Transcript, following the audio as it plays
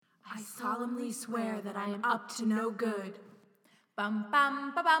solemnly swear that I am up to no good. Bum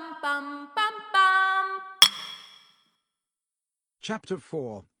bum ba bum bum bum bum. Chapter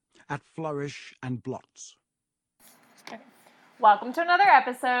 4, At Flourish and Blots. Welcome to another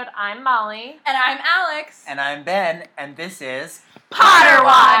episode. I'm Molly. And I'm Alex. And I'm Ben, and this is Potter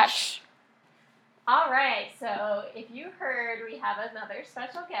Watch! Alright, so if you heard, we have another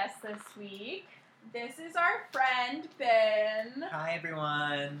special guest this week. This is our friend, Ben. Hi,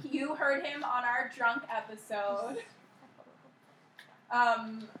 everyone. You heard him on our drunk episode,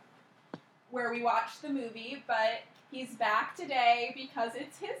 where we watched the movie, but he's back today because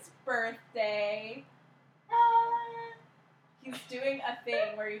it's his birthday. He's doing a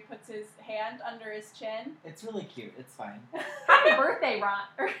thing where he puts his hand under his chin. It's really cute. It's fine. Happy birthday, Ron.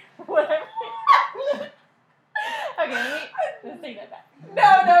 Or whatever. Okay, let's take that back. No.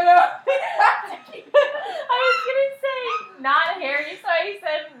 I was gonna say not Harry, so I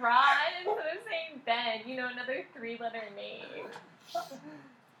said Ron instead of saying Ben. You know, another 3-letter name.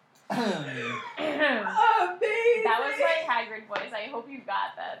 Amazing. That was my Hagrid voice. I hope you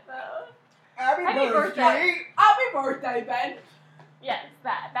got that, though. Happy birthday. Happy birthday, Ben. Yes,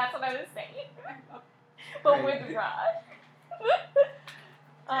 that's what I was saying. But with Ron.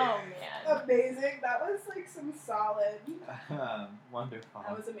 Oh, man. Amazing. That was like some solid. Wonderful.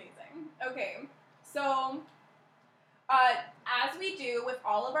 That was amazing. Okay, so as we do with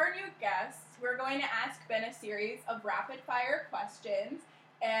all of our new guests, we're going to ask Ben a series of rapid-fire questions,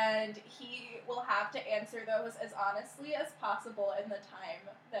 and he will have to answer those as honestly as possible in the time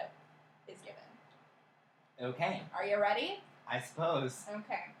that is given. Okay. Are you ready? I suppose.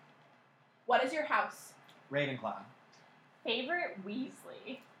 Okay. What is your house? Ravenclaw. Favorite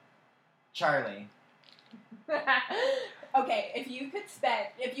Weasley? Charlie. Okay, if you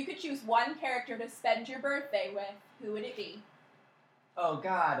could choose one character to spend your birthday with, who would it be? Oh,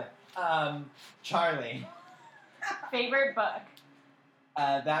 God. Charlie. Favorite book?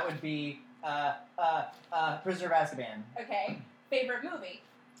 That would be, Prisoner of Azkaban. Okay. Favorite movie?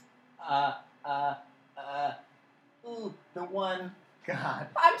 The one, God.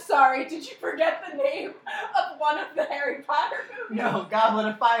 I'm sorry, did you forget the name of one of the Harry Potter movies? No, Goblet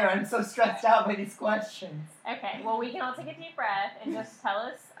of Fire. I'm so stressed out by these questions. Okay, well, we can all take a deep breath and just tell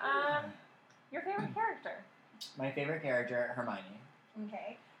us your favorite character. My favorite character, Hermione.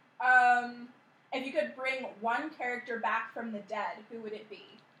 Okay. If you could bring one character back from the dead, who would it be?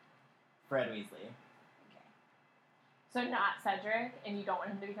 Fred Weasley. Okay. So not Cedric, and you don't want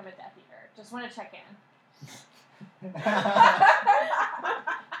him to become a Death Eater. Just want to check in.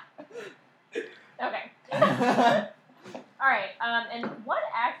 Okay. Alright, and what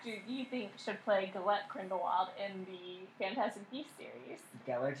actor do you think should play Gellert Grindelwald in the Fantastic Beasts series?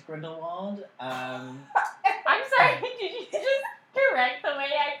 Gellert Grindelwald? I'm sorry, did you just correct the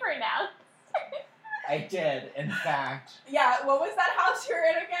way I pronounced it? I did, in fact. Yeah, what was that house you're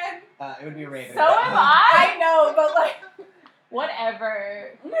in again? It would be Ravenclaw. So am I! I know, but like...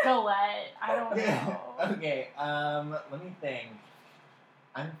 Whatever. Gillette. I don't know. Okay, let me think.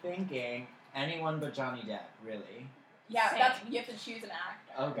 I'm thinking anyone but Johnny Depp, really. Yeah, Same. you have to choose an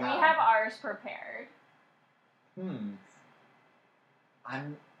actor. Oh, God. We have ours prepared.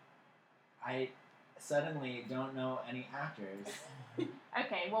 I suddenly don't know any actors.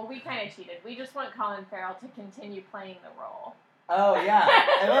 Okay, well, we kind of cheated. We just want Colin Farrell to continue playing the role. Oh, yeah.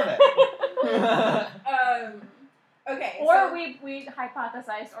 I love it. Okay. Or so, we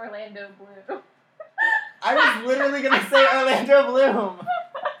hypothesized Orlando Bloom. I was literally going to say Orlando Bloom.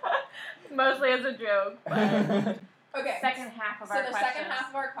 Mostly as a joke. But okay. second half of So our the questions. second half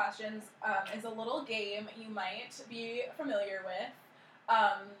of our questions is a little game you might be familiar with.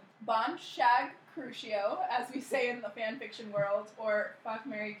 Bond, Shag, Crucio, as we say in the fanfiction world, or Fuck,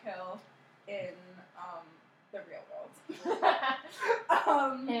 Marry, Kill in the real world.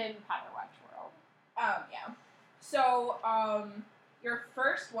 In Potter Watch world. Yeah. So, your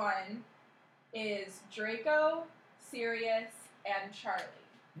first one is Draco, Sirius, and Charlie.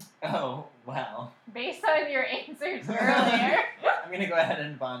 Oh, well. Based on your answers earlier. I'm going to go ahead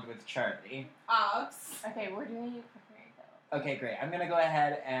and bond with Charlie. Ops. Okay, we're doing Fuck, Marry, Kill. Okay, great. I'm going to go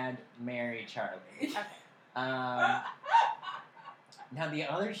ahead and marry Charlie. Okay. Now, the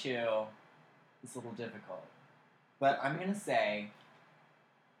other shoe is a little difficult. But I'm going to say,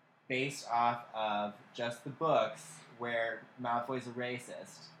 based off of just the books where Malfoy's a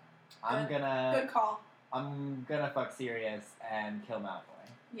racist, I'm Good call. gonna fuck Sirius and kill Malfoy.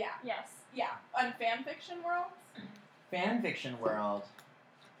 Yeah. Yes. Yeah. On fanfiction world, Fanfiction world.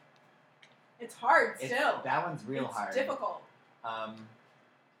 it's hard still. That one's real it's hard. difficult.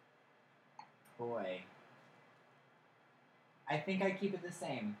 Boy. I think I keep it the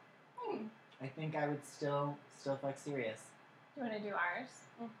same. I think I would still fuck Sirius. Do you want to do ours?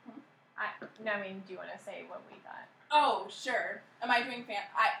 Mm-hmm. No, I mean, do you want to say what we thought? Oh, sure. Am I doing fan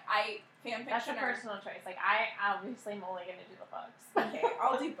fiction? That's a or- personal choice. Like, I obviously am only going to do the books. Okay,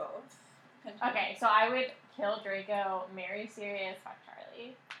 I'll do both. Continue. Okay, so I would kill Draco, marry Sirius, fuck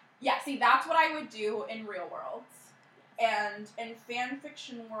Charlie. Yeah, see, that's what I would do in real worlds. And in fan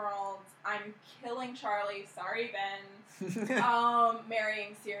fiction worlds, I'm killing Charlie, sorry Ben,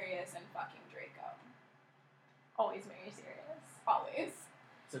 marrying Sirius and fucking Draco. Always marry Sirius. Always.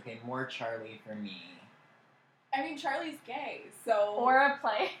 It's okay, more Charlie for me. I mean, Charlie's gay, so... Or a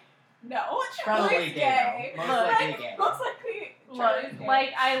play. No, Probably Charlie's gay, though. Most likely gay. Most likely Charlie's gay. Like,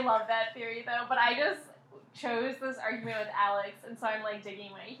 I love that theory, though, but I just chose this argument with Alex, and so I'm, like, digging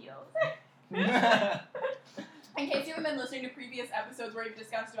my heels. In case you haven't been listening to previous episodes where we've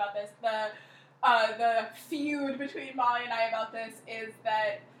discussed about this, the feud between Molly and I about this is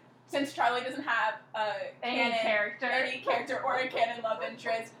that since Charlie doesn't have Any character. or a canon love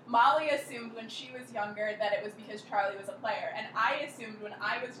interest, Molly assumed when she was younger that it was because Charlie was a player, and I assumed when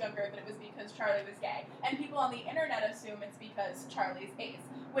I was younger that it was because Charlie was gay. And people on the internet assume it's because Charlie's ace,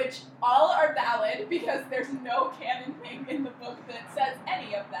 which all are valid because there's no canon thing in the book that says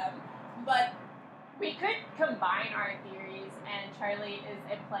any of them. But We could combine our theories, and Charlie is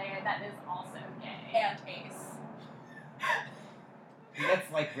a player that is also gay. and ace. He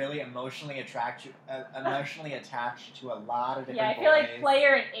gets like really emotionally attached to a lot of different Yeah, I boys. feel like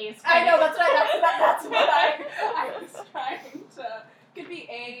player and ace. I know, that's what I was trying to... Could be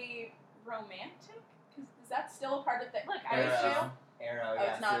a romantic? Is that still a part of the... Look, I was just... Arrow, Oh, yes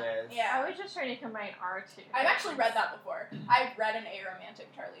it's not. it is. Yeah. I was just trying to combine our two. I've actually read that before. I've read an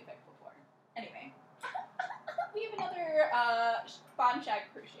aromantic Charlie fic before. Anyway. We have another Bon Shag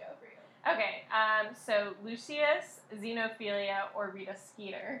Crucio for you. Okay, so Lucius, Xenophilia, or Rita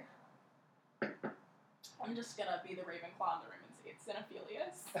Skeeter. I'm just gonna be the Ravenclaw in the room and say it's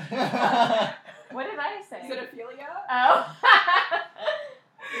Xenophilius. What did I say? Xenophilia? Oh.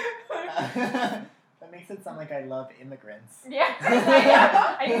 That makes it sound like I love immigrants. Yeah,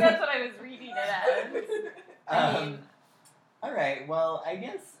 I think that's what I was reading it as. Alright, well, I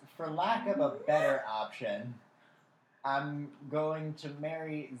guess for lack of a better option, I'm going to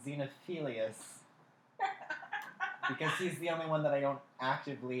marry Xenophilius. Because he's the only one that I don't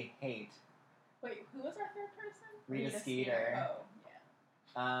actively hate. Wait, who was our third person? Rita Skeeter. Oh,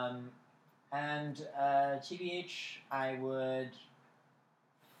 yeah. And TBH, I would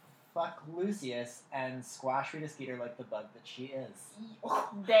fuck Lucius and squash Rita Skeeter like the bug that she is.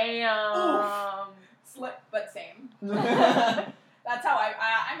 Damn. Slip, but same. That's how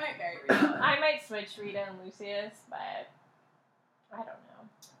I might marry Rita. I might switch Rita and Lucius, but I don't know.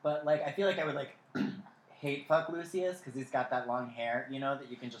 But, like, I feel like I would, like, hate fuck Lucius because he's got that long hair, you know, that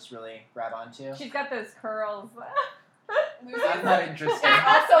you can just really grab onto. She's got those curls. I'm not interested. Is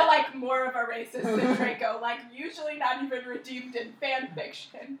also, like, more of a racist than Draco. Like, usually not even redeemed in fan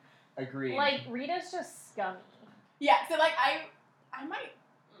fiction. Agreed. Like, Rita's just scummy. Yeah, so, like, I might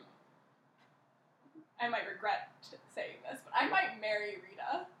regret saying this, but I might marry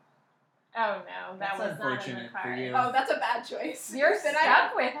Rita. Oh no, that That's was not in the unfortunate for cards. you. Oh, that's a bad choice. You're Then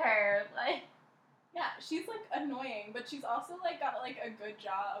stuck with her. Like, Yeah, she's, like, annoying, but she's also, like, got, like, a good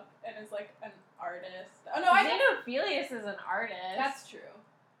job and is, like, an artist. Oh, no, I guess Xenophilius is an artist. that's true.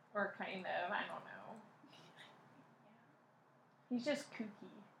 Or kind of, I don't know. He's just kooky.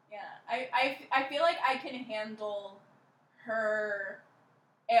 Yeah, I feel like I can handle her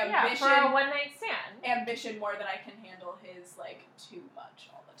Yeah, ambition, for a one-night stand. ambition more than I can handle his, like, too much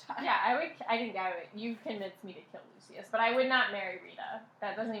all the time. Yeah, I think you've convinced me to kill Lucius, but I would not marry Rita.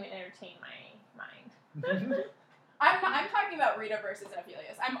 That doesn't even entertain my mind. I'm talking about Rita versus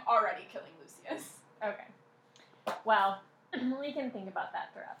Xenophilius. I'm already killing Lucius. Okay. Well, we can think about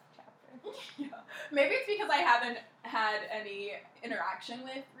that throughout the chapter. Yeah. Maybe it's because I haven't had any interaction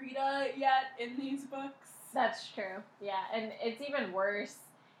with Rita yet in these books. That's true. Yeah, and it's even worse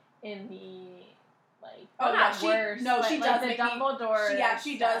in the, like, Oh, not no, worse. no, but, she like, does the make me- Dumbledore.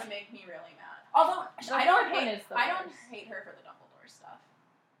 She does make me really mad. Although The I don't fourth one hate, is the I don't worst. hate her for the Dumbledore stuff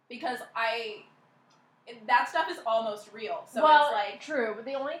because that stuff is almost real. So well, it's like true, but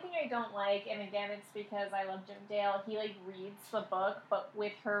the only thing I don't like, and again, it's because I love Jim Dale, he, like, reads the book, but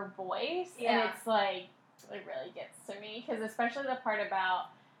with her voice, Yeah. and it's, like, it really gets to me, because especially the part about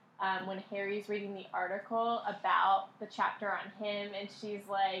when Harry's reading the article about the chapter on him, and she's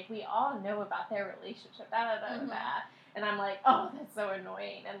like, we all know about their relationship, Mhm. and I'm like, oh, that's so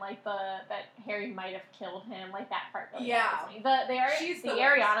annoying, and, like, that Harry might have killed him, like, that part really Yeah. annoys me. The She's the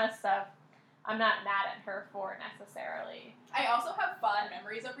Ariana stuff, I'm not mad at her for necessarily. I also have fond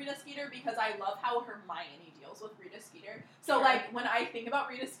memories of Rita Skeeter because I love how Hermione deals with Rita Skeeter. So, Sure. like, when I think about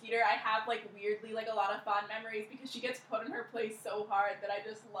Rita Skeeter, I have, like, weirdly, like, a lot of fond memories because she gets put in her place so hard that I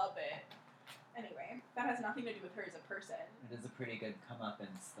just love it. Anyway, that has nothing to do with her as a person. It is a pretty good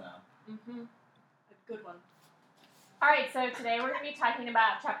comeuppance, though. Mm-hmm. A good one. Alright, so today we're going to be talking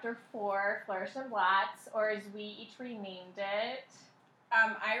about Chapter 4, Flourish and Blotts, or as we each renamed it.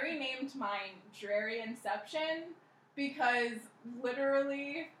 I renamed mine Dreary Inception because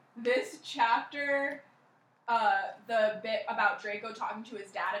literally this chapter, the bit about Draco talking to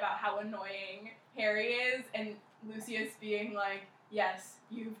his dad about how annoying Harry is, and Lucius being like, yes,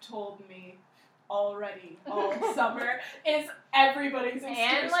 you've told me already all summer, is everybody's excuse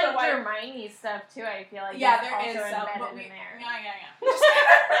And for like why... Hermione stuff too, I feel like Yeah, is there also is some, embedded but we... in there.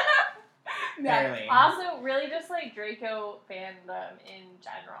 Yeah. Barely. Also, really just like Draco fandom in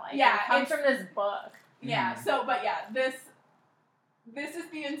general. I Yeah, think comes it's- from this book. Yeah, Mhm. so, but yeah, this is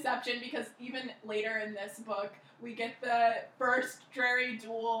the inception because even later in this book, we get the first Dreary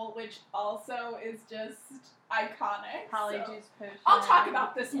duel, which also is just iconic. Polyjuice so. potion. I'll talk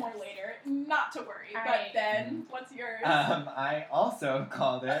about this more Yes. later, not to worry. All but right. then, what's yours? I also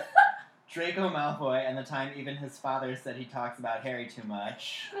called it Draco Malfoy and the time even his father said he talks about Harry too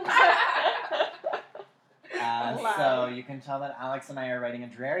much. Love. So you can tell that Alex and I are writing a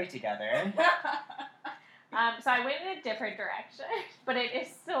Dreary together. So I went in a different direction, but it is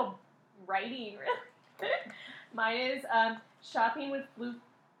still writing really. Mine is Shopping with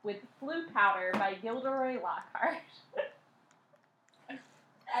Flue Powder by Gilderoy Lockhart.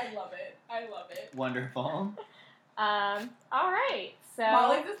 I love it. Wonderful. All right, so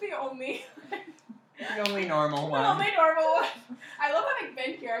Molly's is the only, The only normal the one. only normal one. I love having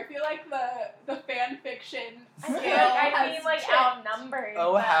been here. I feel like the fan fiction I feel scale like I'm has being like tipped. outnumbered.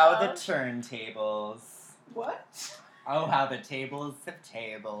 Oh, how the though. turntables. What? Oh, how the tables have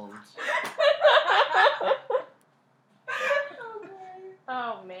tabled.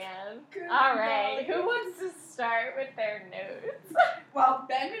 Oh man. Good All right, golly. who wants to start with their notes? Well,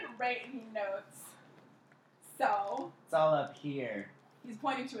 Ben didn't write any notes, so It's all up here. he's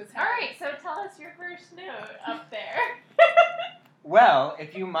pointing to his All head. right, so tell us your first note up there. Well,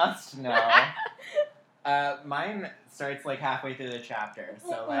 if you must know, mine starts like halfway through the chapter.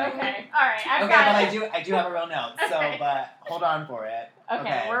 So like, Okay. All right. I've okay, got but it. I do have a real note. So, Okay. but hold on for it.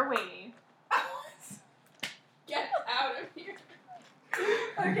 Okay, we're waiting. Get out of here.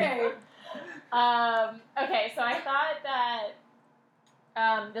 Okay. Okay, so I thought that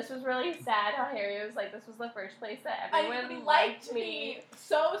this was really sad how Harry was like, this was the first place that everyone I liked me.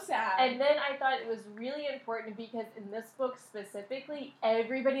 So sad. And then I thought it was really important because in this book specifically,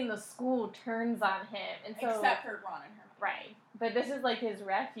 everybody in the school turns on him. And so, except for Ron and Hermione. right. But this is like his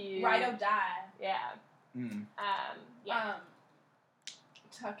refuge. Ride or die. Yeah. Mm. Yeah.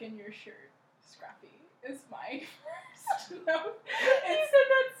 Tuck in your shirt, Scrappy, is my first note. You said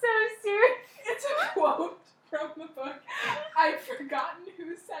that so serious. It's a quote from the book. I've forgotten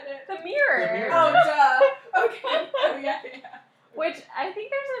who said it. The mirror. The mirror. Oh, duh. Okay. Oh, yeah. Which I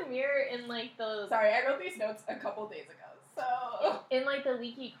think there's a mirror in like the Sorry, I wrote these notes a couple days ago, so... in like the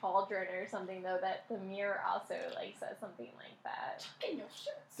leaky cauldron or something though that the mirror also like says something like that. Tuck in your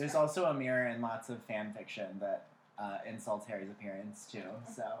shirt, There's Scrappy. also a mirror in lots of fan fiction that insults Harry's appearance too,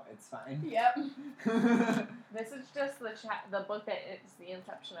 so it's fine. Yep. This is just the book that is the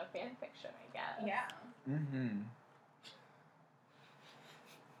inception of fan fiction, I guess. Yeah. Mm-hmm.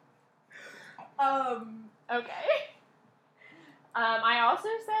 Okay. I also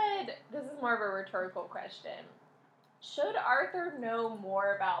said this is more of a rhetorical question. Should Arthur know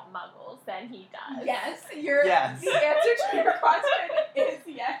more about Muggles than he does? Yes, Yes. the answer to your question is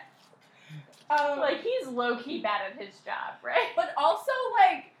yes. Like he's low key bad at his job, right? But also,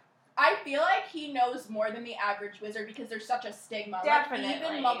 like, I feel like he knows more than the average wizard because there's such a stigma. Definitely. Like,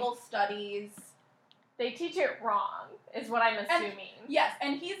 even Muggle studies. They teach it wrong, is what I'm assuming. Yes,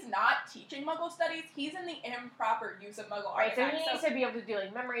 and he's not teaching Muggle studies. He's in the improper use of Muggle Right, so artifacts. he needs to be able to do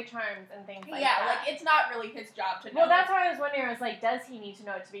like memory charms and things like yeah, that. like it's not really his job to know. Well, that's why I was wondering. I was like, does he need to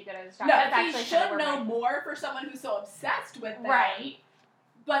know it to be good at his job? no, That's he actually should kind of know where more for someone who's so obsessed with them. Right.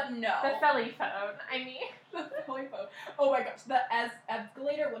 But no. The felly phone. I mean, The telephone. Oh my gosh, the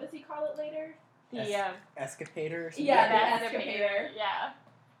escalator. What does he call it later? the Escapator or something? Yeah, the the escalator.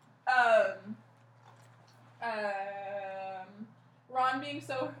 Yeah. Ron being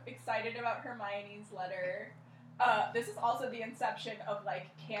so excited about Hermione's letter. This is also the inception of like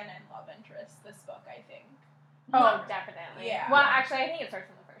canon love interest. This book, I think. Oh, Not- definitely. Yeah. Well, actually, I think it starts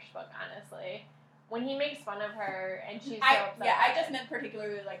in the first book. Honestly, when he makes fun of her and she's so upset. I about just it. meant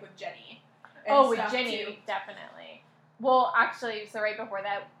particularly like with Jenny. Oh, with stuff, Ginny, too. definitely. Well, actually, so right before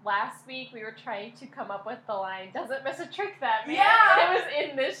that, last week we were trying to come up with the line, doesn't miss a trick that man. Yeah! And it was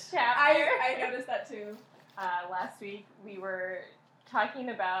in this chapter. I noticed that too. Last week we were talking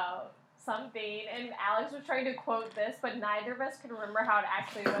about something, and Alex was trying to quote this, but neither of us could remember how it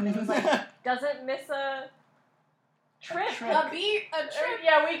actually went. It was like, doesn't miss a trick. A beat, a trick.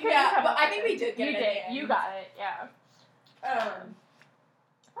 Yeah, we couldn't Yeah, come but up I with think it. we did get You it. did. at the end. You got it, yeah.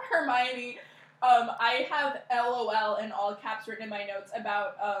 Hermione, I have LOL in all caps written in my notes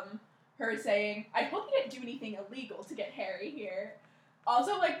about her saying, I hope you didn't do anything illegal to get Harry here.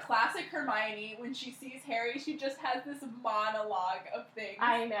 Also, like, classic Hermione, when she sees Harry, she just has this monologue of things.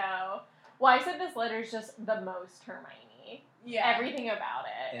 I know. Well, I said this letter is just the most Hermione. Yeah. Everything about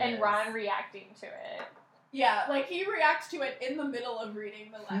it. It And is. Ron reacting to it. Yeah, like, he reacts to it in the middle of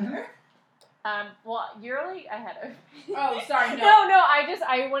reading the letter. Well, you're like ahead of me. Oh, sorry, no. No,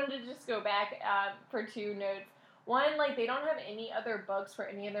 I wanted to just go back for two notes. One, like, they don't have any other books for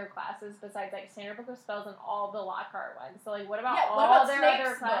any of their classes besides, like, Standard Book of Spells and all the Lockhart ones. So, like, what about Yeah, all what about their Snape's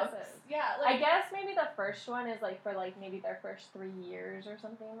other classes? books? Yeah, I like, guess maybe the first one is, like, for, like, maybe their first 3 years or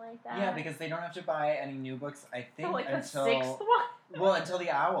something like that. Yeah, because they don't have to buy any new books, I think, So, like, the until... 6th one? Well, until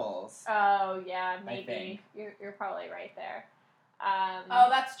the Owls. Oh, yeah, I maybe. think. You're probably right there. oh,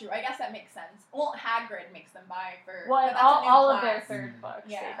 that's true. I guess that makes sense. Well, Hagrid makes them buy for... well, but that's a new all of their class. third books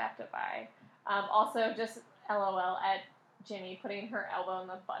Yeah. they have to buy. Also, just LOL at Ginny putting her elbow in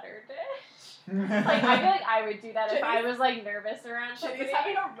the butter dish. Like, I feel like I would do that if I was, like, nervous around somebody. Ginny's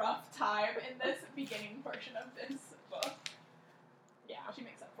having a rough time in this beginning portion of this book. Yeah. She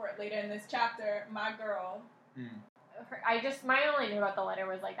makes up for it later in this chapter. My girl. My only note about the letter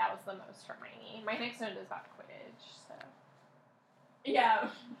was, like, that was the most Hermione. My next note is about Quidditch, so. Yeah.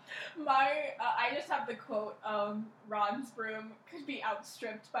 I just have the quote, Ron's broom could be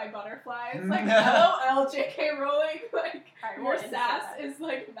outstripped by butterflies. Like, LOL, JK Rowling, like, Alright, your we'll insert sass that. is,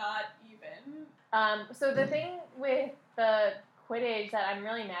 like, not even. So the thing with the Quidditch that I'm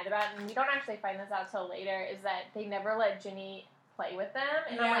really mad about, and we don't actually find this out till later, is that they never let Ginny play with them.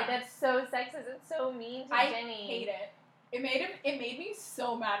 And I'm like, Yeah. that's so sexist. It's so mean to I Ginny. hate it. It made me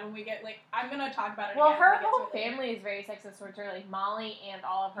so mad when we get, like, I'm gonna talk about it Well, again. her when we get to whole it later. family is very sexist towards her, like Molly and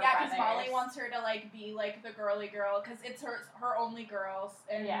all of her Yeah, brothers. because Molly wants her to, like, be, like, the girly girl, because it's her only girls,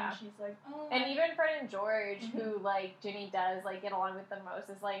 and Yeah. she's like, oh. And even Fred and George, Mhm. who, like, Ginny does, like, get along with the most,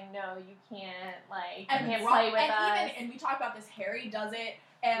 is like, no, you can't, like, and you can't Ron- play with and us. even, and we talk about this, Harry does it,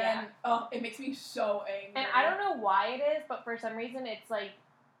 and, it makes me so angry. And I don't know why it is, but for some reason it's like,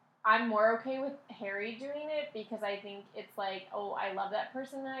 I'm more okay with Harry doing it because I think it's like, oh, I love that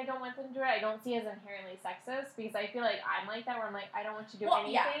person and I don't want them to do it. I don't see it as inherently sexist because I feel like I'm like that where I'm like, I don't want you to do Well,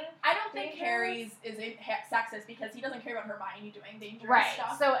 anything. yeah. I don't think dangerous. Harry's is sexist because he doesn't care about Hermione doing dangerous Right.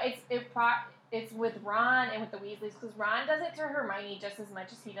 stuff. So it's with Ron and with the Weasleys because Ron does it to Hermione just as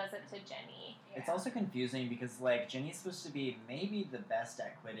much as he does it to Ginny. It's also confusing because, like, Ginny's supposed to be maybe the best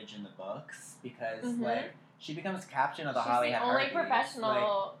at Quidditch in the books because, Mhm. like, she becomes captain of the She's Holly the Hat only Harpies.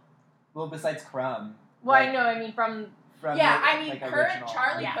 professional. Like, well, besides Crumb. Well, I like, know. I mean, from From yeah, the, I mean, like, her and original.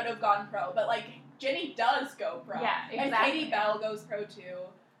 Charlie Yeah. could have gone pro, but, like, Ginny does go pro. Yeah, And exactly. Katie Bell goes pro, too.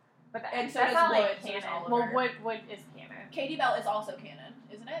 but and so that's does not Wood, like so does canon. Oliver. Well, Wood is canon. Katie Bell is also canon,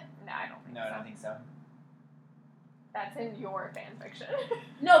 isn't it? No, I don't think No, so. I don't think so. That's in your fan fiction.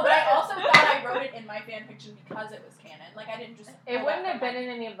 No, but I also thought I wrote it in my fanfiction because it was canon. Like, I didn't just... It pull wouldn't that have from been in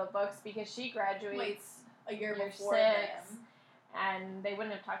any of the books because she graduates Waits a year year before 6, them. and they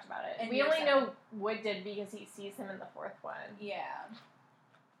wouldn't have talked about it. And We year only 7. know Wood did because he sees him in the 4th one. Yeah.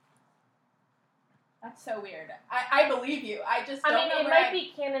 That's so weird. I believe you. I just don't I mean, know it where might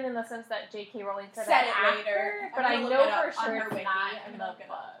be canon in the sense that J.K. Rowling said said it it after, later. but I'm I gonna know look it up for on sure her it's wiki. not I'm in gonna the look it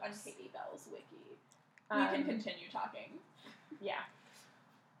up on books. Katie Bell's wiki. We can continue talking. Yeah.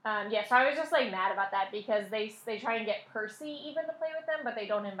 Yeah, so I was just, like, mad about that because they try and get Percy even to play with them, but they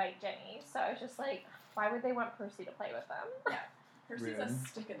don't invite Ginny. So I was just like, why would they want Percy to play with them? Percy's a Rude.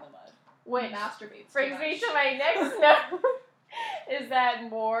 stick in the mud. Which Masturbates. brings too me much. to my next note. Is that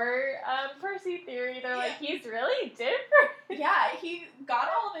more Percy theory? They're like, he's really different. Yeah, he got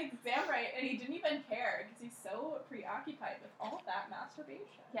all of the exam right, and he didn't even care because he's so preoccupied with all of that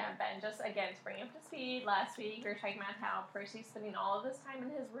masturbation. Yeah, Ben, just again to bring him to speed, last week we were talking about how Percy's spending all of this time in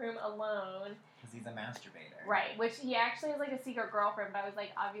his room alone. Because he's a masturbator. Right, which he actually has like a secret girlfriend, but I was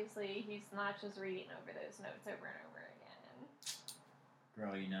like, obviously he's not just reading over those notes over and over again.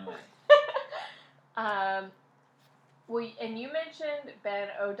 Girl, you know it. Well, and you mentioned Ben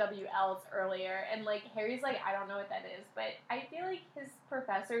OWLs earlier, and like Harry's like, I don't know what that is, but I feel like his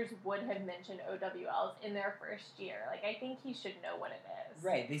professors would have mentioned OWLs in their first year. Like, I think he should know what it is.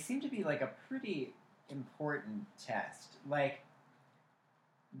 Right. They seem to be like a pretty important test. Like,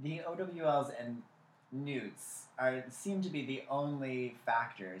 the OWLs and newts seem to be the only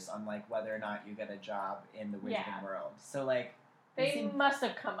factors on like whether or not you get a job in the wizarding world. So like they must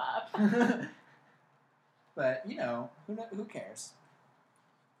have come up. But you know, who cares?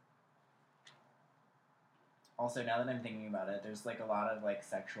 Also, now that I'm thinking about it, there's like a lot of like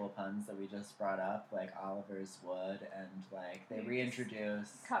sexual puns that we just brought up, like Oliver's Wood, and like they reintroduce.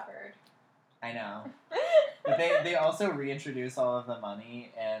 Covered. I know. But they also reintroduce all of the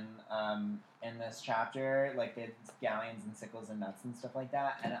money in this chapter, like the galleons and sickles and nuts and stuff like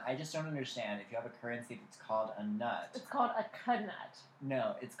that. And I just don't understand, if you have a currency that's called a nut. It's called a cunut.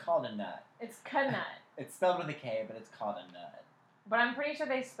 No, it's called a nut. It's cunut. It's spelled with a K, but it's called a nut. But I'm pretty sure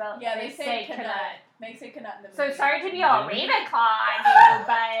they spell. Yeah, they say cunut. They say Canut in the movie. So sorry to be all Ravenclaw on you,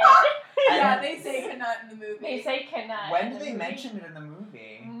 but yeah, they say Canut in the movie. they say Canut. When do they mention it in the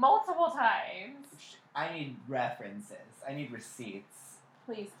movie? Multiple times. I need references. I need receipts.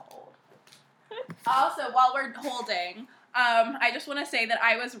 Please hold. Also, while we're holding, I just want to say that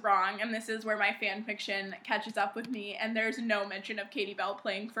I was wrong, and this is where my fan fiction catches up with me, and there's no mention of Katie Bell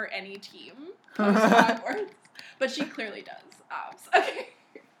playing for any team post Hogwarts, but she clearly does. Okay.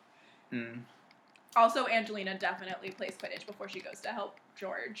 Also, Angelina definitely plays Quidditch before she goes to help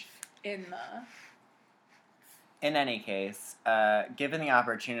George in the... In any case, given the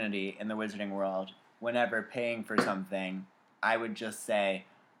opportunity in the wizarding world, whenever paying for something, I would just say,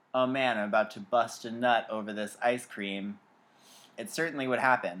 oh man, I'm about to bust a nut over this ice cream. It certainly would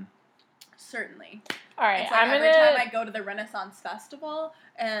happen. Certainly. All right, It's like every time I go to the Renaissance Festival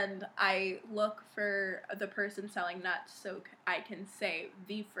and I look for the person selling nuts so I can say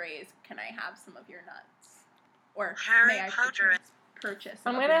the phrase, can I have some of your nuts? Or Harry may I Potter. purchase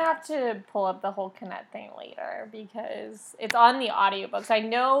I'm some of gonna your have nuts? to pull up the whole Canut thing later because it's on the audiobooks. I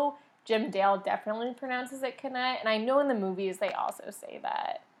know Jim Dale definitely pronounces it Canut, and I know in the movies they also say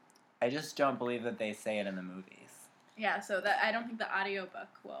that. I just don't believe that they say it in the movies. Yeah, so that I don't think the audiobook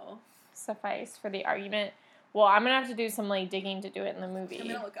will. Suffice for the argument. Well, I'm gonna have to do some like digging to do it in the movie. I'm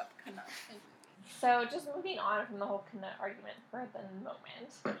gonna look up Canut. So just moving on from the whole Canut argument for the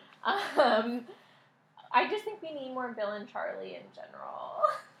moment. I just think we need more Bill and Charlie in general.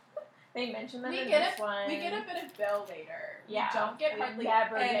 They mentioned them in this one. We get a bit of Bill later. Yeah, We don't get we hardly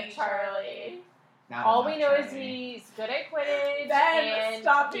never any get Charlie. Not All enough we know is Charlie. he's good at Quidditch Ben, and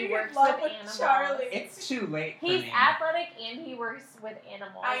stop he being works in love with with animals. Charlie. It's too late for He's me. athletic and he works with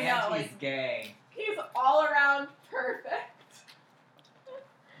animals. I know, And like- he's gay. He's all around perfect.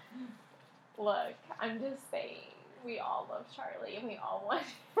 Look, I'm just saying, we all love Charlie and we all want.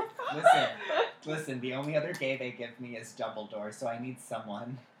 Listen, the only other gay they give me is Dumbledore, so I need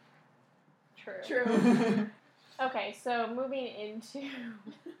someone. True. Okay, so moving into,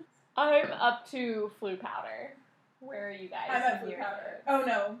 I'm up to Floo Powder. Where are you guys? I'm at in Blue your Powder. notes? Oh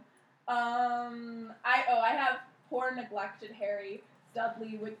no. I have poor neglected Harry.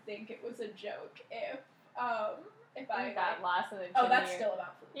 Dudley would think it was a joke if I got lost in the Oh, that's chimney. still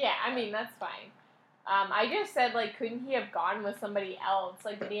about Floo. Yeah, I mean that's fine. I just said like, couldn't he have gone with somebody else?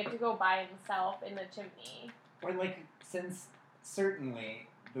 Like, did he have to go by himself in the chimney? Or like, since certainly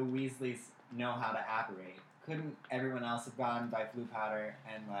the Weasleys know how to apparate, couldn't everyone else have gone by Floo Powder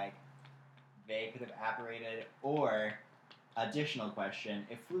and like they could have apparated? Or additional question,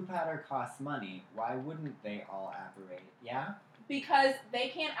 if Floo Powder costs money, why wouldn't they all apparate? Yeah? Because they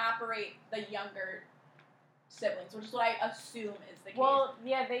can't apparate the younger siblings, which is what I assume is the case. Well,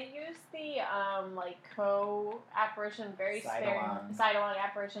 yeah, they use the like co-apparition, very Side-along. side-along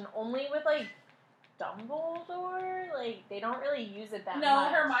apparition, only with like Dumbledore. Like they don't really use it that no,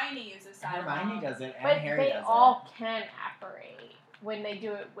 much. Hermione uses side. Hermione does it, and But Harry they does all can apparate when they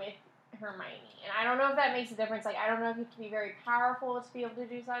do it with Hermione. And I don't know if that makes a difference. Like, I don't know if you have to be very powerful to be able to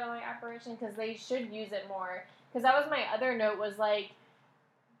do side-along apparition, because they should use it more. Because that was my other note, was like,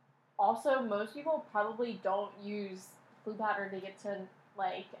 also, most people probably don't use Floo Powder to get to,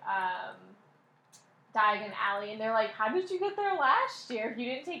 like, Diagon Alley. And they're like, how did you get there last year if you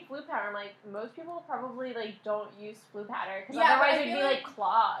didn't take Floo Powder? I'm like, most people probably, like, don't use Floo Powder, because Yeah, but otherwise I it'd be, feel like,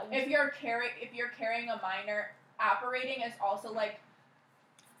 clogged. If you're carrying a minor, apparating is also like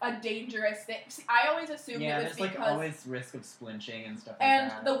a dangerous thing. See, I always assumed Yeah, it was there's because like always risk of splinching and stuff like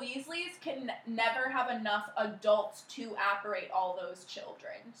and that. the Weasleys can never have enough adults to apparate all those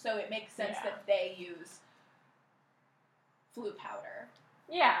children, so it makes sense Yeah. that they use Floo Powder.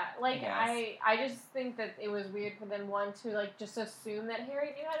 Yeah, like Yes. I just think that it was weird for them to like just assume that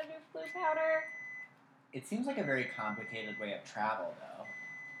Harry knew how to do flute powder. It seems like a very complicated way of travel, though.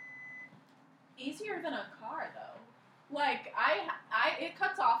 Easier than a car, though. Like, it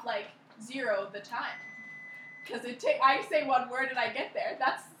cuts off, like, 0 the time. Because I say one word and I get there.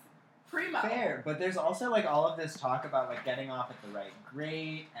 That's primo. Fair, but there's also like all of this talk about like getting off at the right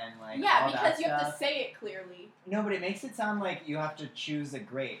grade and like Yeah, all because that you have to stuff. say it clearly. No, but it makes it sound like you have to choose a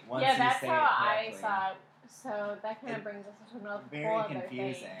grade once Yeah, you that's say how it I correctly. saw it. So that kind It- of brings us to another very whole other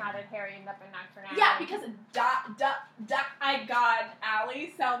confusing. thing. How did Harry end up in Nocturnal? Yeah, because I got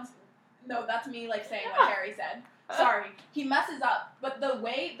Allie sounds. No, that's me like saying what Harry said. Sorry, he messes up, but the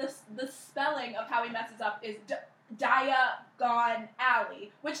way the spelling of how he messes up is Diagon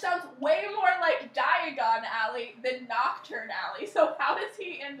Alley, which sounds way more like Diagon Alley than Nocturne Alley. So how does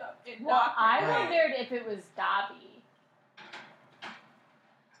he end up in Well, Nocturne? I Right. wondered if it was Dobby.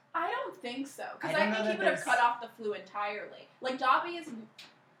 I don't think so, because I I, don't know think he that would have there's- cut off the flu entirely. Like Dobby is.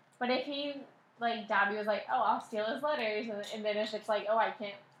 But if he, like, Dobby was like, oh, I'll steal his letters, and then if it's like, oh, I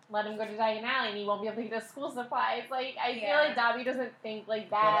can't let him go to Diagon Alley and he won't be able to get his school supplies, like, I feel Yeah. like Dobby doesn't think like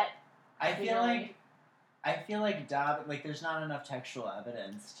that. I feel clearly. like there's not enough textual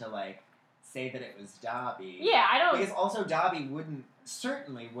evidence to like say that it was Dobby. Yeah, I don't. Because also Dobby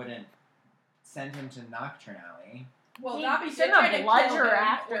certainly wouldn't send him to Nocturne Alley. Well, He Dobby did shouldn't try have to kill bludger him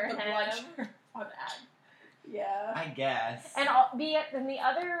after with the him. bludger on Ag. Yeah. I guess. And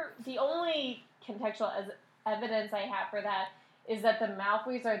the only contextual evidence I have for that is that the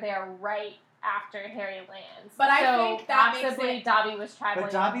Malfoys are there right after Harry lands. But I so think that makes possibly it- Dobby was traveling.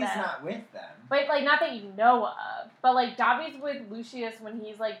 But Dobby's with them. not with them. But like not that you know of. But like Dobby's with Lucius when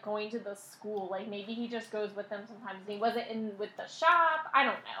he's like going to the school. Like maybe he just goes with them sometimes. And he wasn't in with the shop. I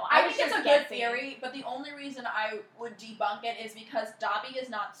don't know. I was think it's just a good guessing. theory, but the only reason I would debunk it is because Dobby is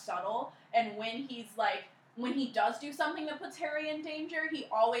not subtle, and when he does do something that puts Harry in danger, he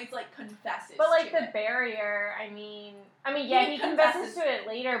always like confesses. But like to the it. barrier, I mean, yeah, he confesses confesses. to it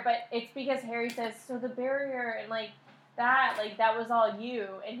later, but it's because Harry says, "So the barrier," and like that was all you,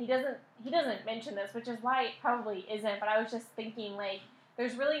 and he doesn't mention this, which is why it probably isn't. But I was just thinking, like,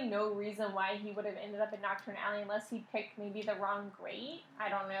 there's really no reason why he would have ended up in Nocturne Alley unless he picked maybe the wrong grade. I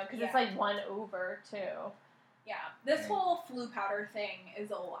don't know, because it's Yeah. like 1 over too. Yeah, this Right. whole flu powder thing is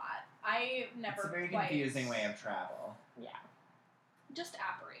a lot. I've never It's a very quite- confusing way of travel. Yeah, Just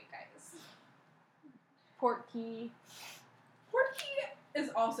apparate, guys. Portkey. Portkey is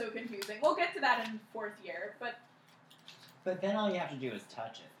also confusing. We'll get to that in 4th year, but But then all you have to do is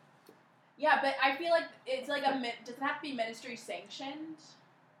touch it. yeah, but I feel like it's like does it have to be ministry sanctioned?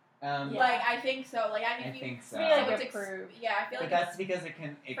 Yeah. Like I think so. Like I I think, think so. Be like it's approved. yeah, I feel But like that's because it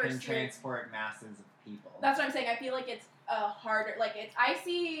can first year. transport masses of people. that's what I'm saying. I feel like it's harder. Like it's I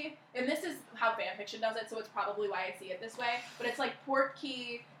see, and this is how fanfiction does it, so it's probably why I see it this way. But it's like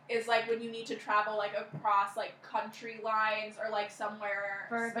Portkey is like when you need to travel like across like country lines or like somewhere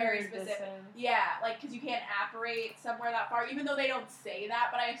very specific. distance. Yeah, like because you can't apparate somewhere that far, even though they don't say that.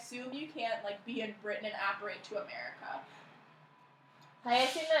 But I assume you can't like be in Britain and apparate to America. I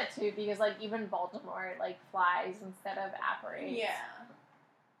assume that too because like even Baltimore like flies instead of apparates. Yeah.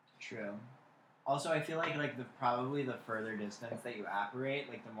 True. Also, I feel like probably the further distance that you apparate,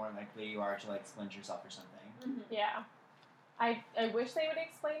 like the more likely you are to like splint yourself or something. Yeah. I wish they would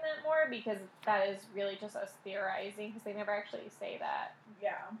explain that more because that is really just us theorizing because they never actually say that.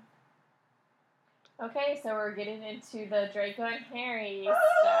 Yeah. Okay, so we're getting into the Draco and Harry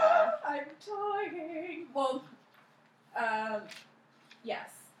stuff. I'm dying. Well, yes.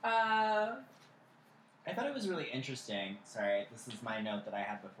 I thought it was really interesting. Sorry, this is my note that I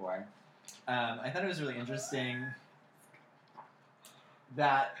had before. I thought it was really interesting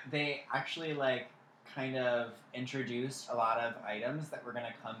that they actually like kind of introduced a lot of items that were going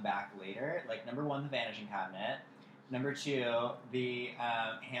to come back later. Like number 1, the Vanishing Cabinet. Number 2, the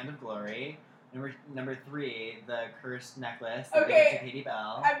Hand of Glory. Number 3, the Cursed Necklace that they Okay. gave to Katie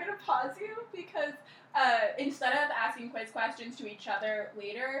Bell. I'm gonna pause you because instead of asking quiz questions to each other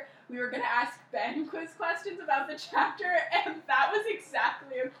later, we were gonna ask Ben quiz questions about the chapter, and that was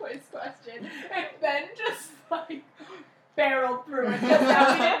exactly a quiz question. And Ben just like barreled through it just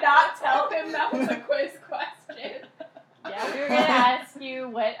now. We did not tell him that was a quiz question. Yeah, we were gonna ask you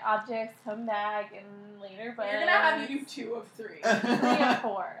what objects come back in later, but We're gonna have you do 2 of 3. 3 of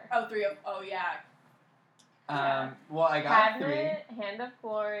 4. Oh, 3 of. Oh yeah. Well, I got 3. Cabinet, Hand of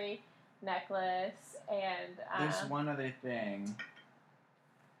Glory, necklace, and There's one other thing.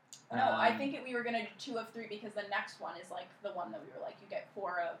 No, I think we were gonna do 2 of 3 because the next one is like the one that we were like you get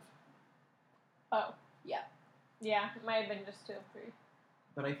 4 of. yeah, it might have been just 2 of 3.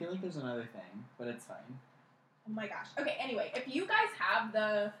 But I feel like there's another thing, but it's fine. Oh my gosh. Okay, anyway, if you guys have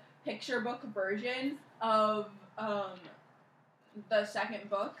the picture book version of the second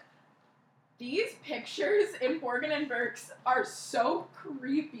book, these pictures in Borgin and Burke's are so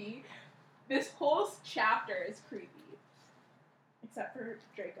creepy. This whole chapter is creepy. Except for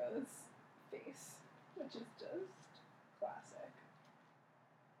Draco's face, which is just classic.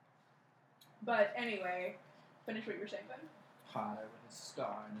 But anyway, finish what you were saying, Ben. Potter with a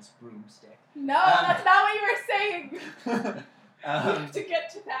scar and his broomstick. No, that's not what you were saying! We um, have to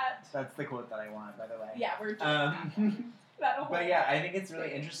get to that. that's the quote that I want, by the way. Yeah, we're doing that whole But yeah, I think it's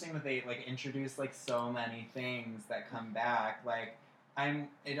really interesting that they like introduce like so many things that come back. Like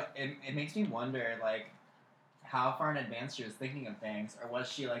it makes me wonder like how far in advance she was thinking of things, or was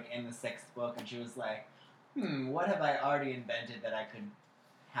she like in the sixth book and she was like, what have I already invented that I could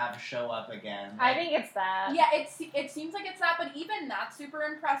have show up again? I think it's that. Yeah, it seems like it's that, but even that's super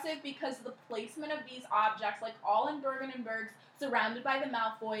impressive because the placement of these objects, like all in Bergen and Bergs, surrounded by the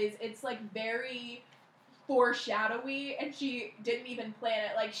Malfoys, it's like very foreshadowy, and she didn't even plan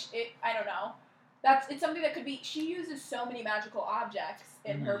it. Like I don't know. It's something that could be. She uses so many magical objects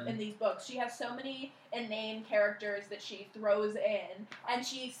in these books. She has so many inane characters that she throws in, and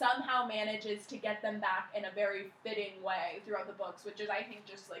she somehow manages to get them back in a very fitting way throughout the books, which is, I think,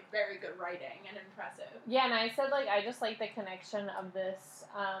 just like very good writing and impressive. Yeah, and I said like I just like the connection of this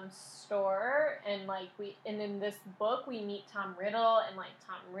store, and like in this book we meet Tom Riddle, and like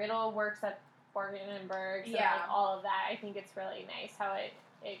Tom Riddle works at Borgin and Burgs, and Yeah. like all of that. I think it's really nice how it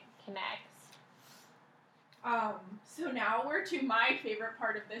connects. So now we're to my favorite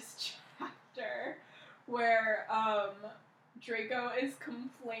part of this chapter, where Draco is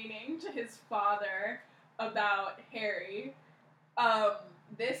complaining to his father about Harry.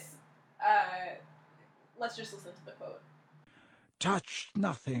 Let's just listen to the quote. Touch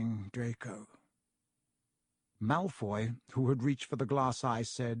nothing, Draco. Malfoy, who had reached for the glass eye,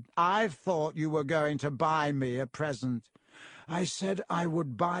 said, I thought you were going to buy me a present. I said I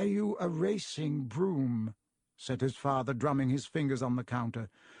would buy you a racing broom, said his father, drumming his fingers on the counter.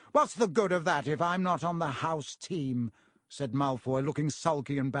 What's the good of that if I'm not on the house team? Said Malfoy, looking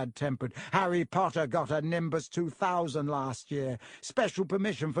sulky and bad-tempered. Harry Potter got a Nimbus 2000 last year. Special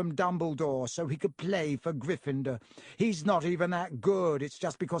permission from Dumbledore so he could play for Gryffindor. He's not even that good. It's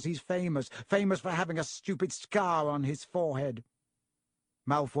just because he's famous. Famous for having a stupid scar on his forehead.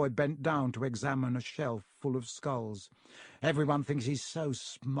 Malfoy bent down to examine a shelf full of skulls. Everyone thinks he's so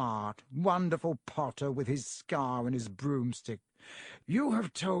smart. Wonderful Potter with his scar and his broomstick. You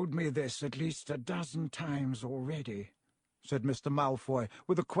have told me this at least a dozen times already, said Mr. Malfoy,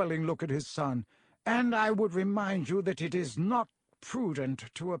 with a quelling look at his son, and I would remind you that it is not prudent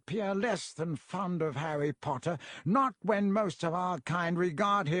to appear less than fond of Harry Potter, not when most of our kind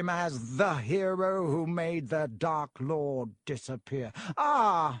regard him as the hero who made the Dark Lord disappear.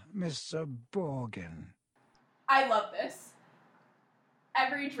 Ah, Mr. Borgin. I love this.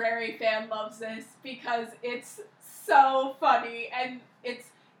 Every Drarry fan loves this because it's so funny, and it's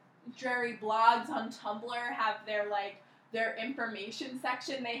Drarry blogs on Tumblr have their information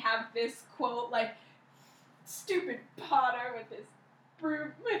section. They have this quote like, "Stupid Potter with his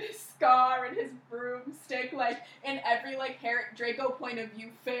broom, with his scar and his broomstick." Like in every Harry Draco point of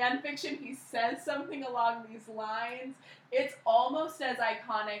view fan fiction, he says something along these lines. It's almost as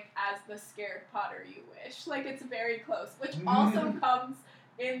iconic as the "Scared Potter You Wish." Like it's very close, which also comes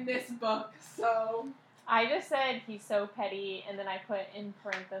in this book. So I just said he's so petty, and then I put in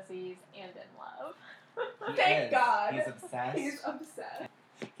parentheses and in love. Thank God. He's obsessed. He's obsessed.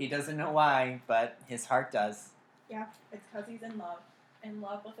 He doesn't know why, but his heart does. Yeah, it's because he's in love. In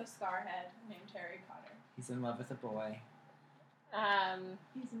love with a scarhead named Harry Potter. He's in love with a boy.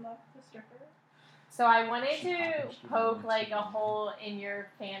 He's in love with a stripper. So I wanted to poke a hole in your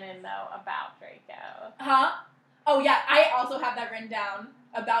fanon though about Draco. Huh? Oh yeah, I also have that written down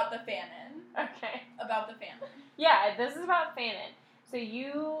about the fanon. Okay. About the fanon. Yeah, this is about fanon. So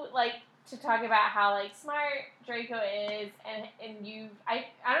you like to talk about how smart Draco is, and you I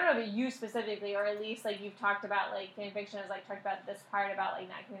don't know if you specifically, or at least you've talked about fanfiction has talked about this part about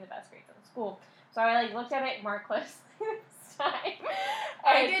not getting the best grades in school. So I looked at it more closely this time.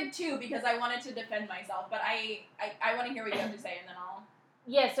 I did too because I wanted to defend myself, but I want to hear what you have to say and then I'll.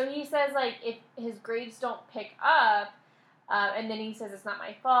 Yeah, so he says if his grades don't pick up, and then he says it's not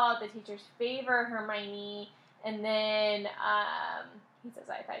my fault. The teachers favor Hermione, and then he says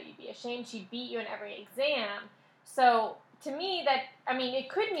I thought you'd be ashamed. She beat you in every exam. So to me, it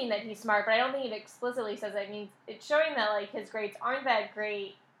could mean that he's smart, but I don't think it explicitly says that. It means it's showing that his grades aren't that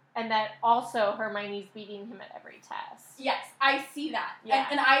great, and that also Hermione's beating him at every test. Yes, I see that. Yeah.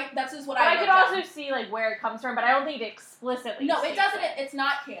 And that's just what But I wrote could down. also see like where it comes from, but I don't think it explicitly. No, it states doesn't. it. It's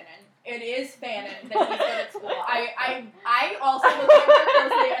not canon. It is fanon that he's good at school. I also look at it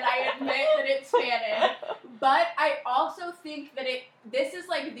closely, and I admit that it's fanon. But I also think that this is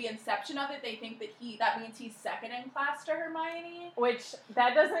like the inception of it. They think that means he's second in class to Hermione. Which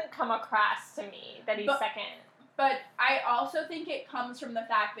that doesn't come across to me that he's second. But I also think it comes from the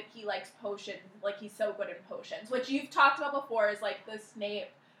fact that he likes potions, like he's so good in potions, which you've talked about before is like the Snape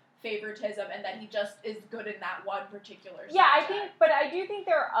favoritism, and that he just is good in that one particular subject. Yeah, I do think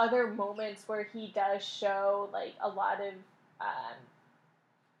there are other moments where he does show like a lot of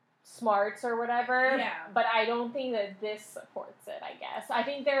smarts or whatever. Yeah. But I don't think that this supports it, I guess. I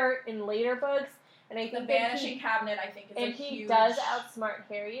think they're in later books, and I The think Vanishing Cabinet, I think, is and a he huge... does outsmart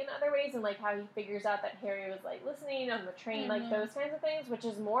Harry in other ways, and like how he figures out that Harry was like listening on the train, like those kinds of things, which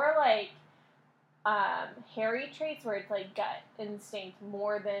is more like Harry traits where it's like gut instinct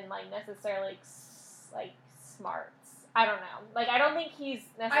more than like necessarily like smarts. I don't know. Like I don't think he's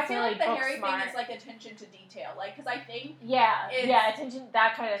necessarily I feel like the book Harry smart. thing is like attention to detail, like because I think attention,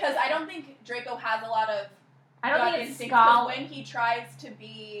 that kind of. because I don't think Draco has a lot of I don't gut think it's instinct, 'cause scholarly. when he tries to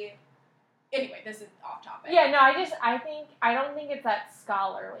be. Anyway, this is off topic. Yeah, no, I don't think it's that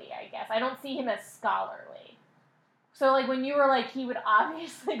scholarly, I guess. I don't see him as scholarly. So, like, when you were like, he would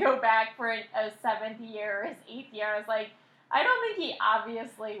obviously go back for a 7th year or his 8th year, I was like, I don't think he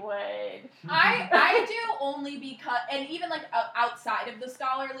obviously would. I do only because, and even like outside of the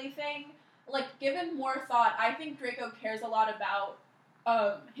scholarly thing, like given more thought, I think Draco cares a lot about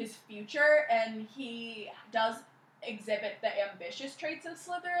his future, and he does exhibit the ambitious traits of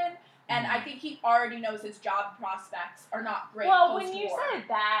Slytherin. And I think he already knows his job prospects are not great. Well, when you post-war. said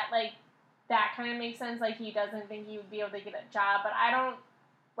that, like, that kind of makes sense. Like, he doesn't think he would be able to get a job, but I don't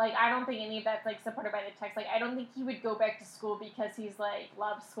think any of that's, like, supported by the text. Like, I don't think he would go back to school because he's, like,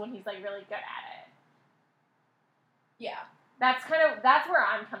 loves school and he's, like, really good at it. Yeah. That's where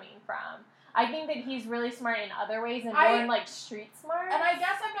I'm coming from. I think that he's really smart in other ways and more in, like, street smart. And I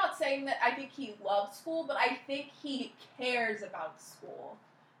guess I'm not saying that I think he loves school, but I think he cares about school.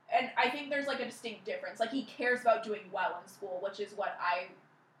 And I think there's, like, a distinct difference. Like, he cares about doing well in school, which is what I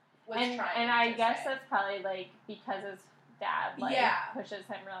was trying to And I guess say. that's probably, like, because his dad, like, pushes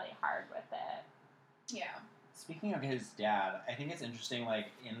him really hard with it. Yeah. Speaking of his dad, I think it's interesting, like,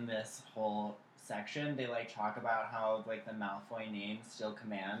 in this whole section, they, like, talk about how, like, the Malfoy name still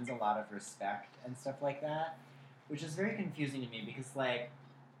commands a lot of respect and stuff like that, which is very confusing to me because, like,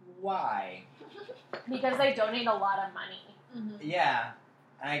 why? Because they donate a lot of money. Mm-hmm. Yeah.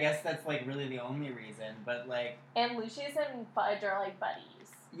 And I guess that's, like, really the only reason, but, like... And Lucius and Fudge are, like, buddies.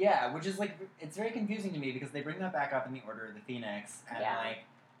 Yeah, which is, like, it's very confusing to me because they bring that back up in the Order of the Phoenix, and, like,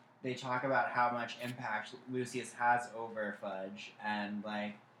 they talk about how much impact Lucius has over Fudge, and,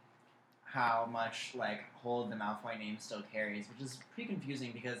 like, how much, like, hold the Malfoy name still carries, which is pretty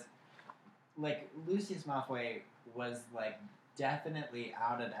confusing because, like, Lucius Malfoy was, like, definitely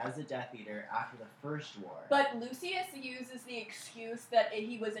outed as a Death Eater after the First War. But Lucius uses the excuse that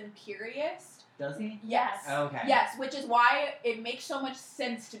he was imperious. Does he? Yes. Okay. Yes, which is why it makes so much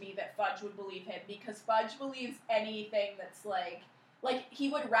sense to me that Fudge would believe him, because Fudge believes anything that's like he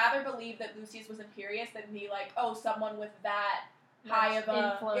would rather believe that Lucius was imperious than be like, oh, someone with that high of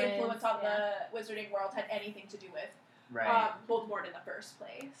a influence on the wizarding world had anything to do with Voldemort in the first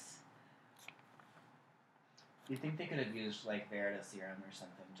place. Do you think they could have used, like, Veritaserum or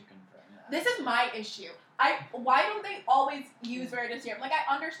something to confirm that? This is my issue. Why don't they always use Veritaserum? Like,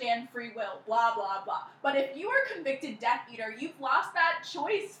 I understand free will, blah, blah, blah. But if you are convicted Death Eater, you've lost that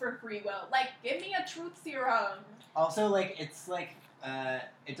choice for free will. Like, give me a truth serum. Also, like, it's, like,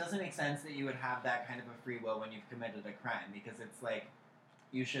 it doesn't make sense that you would have that kind of a free will when you've committed a crime, because it's, like,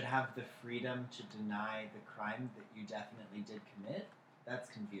 you should have the freedom to deny the crime that you definitely did commit. That's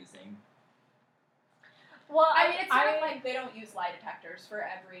confusing. Well, I mean, it's sort of like they don't use lie detectors for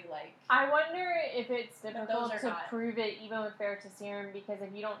every, like... I wonder if it's difficult to not. prove it even with Veritaserum, because if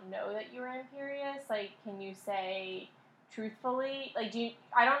you don't know that you were imperious, like, can you say truthfully? Like,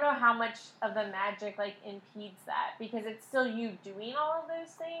 I don't know how much of the magic, like, impedes that, because it's still you doing all of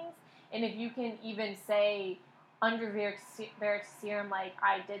those things, and if you can even say under Veritaserum, like,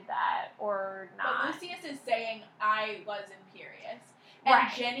 I did that, or not. But Lucius is saying, I was imperious.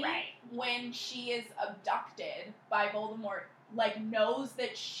 And Jenny, when she is abducted by Voldemort, like, knows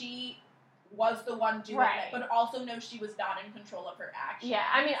that she was the one doing it, but also knows she was not in control of her actions. Yeah,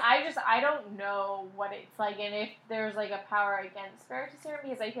 I mean, I don't know what it's like, and if there's, like, a power against Veritaserum,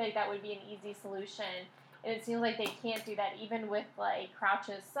 because I feel like that would be an easy solution And it seems like they can't do that even with, like,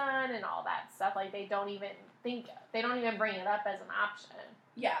 Crouch's son and all that stuff. Like, they don't even bring it up as an option.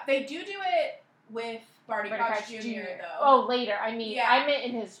 Yeah, they do it with Barty Crouch Jr. though. Oh, later. I mean, Yeah. I meant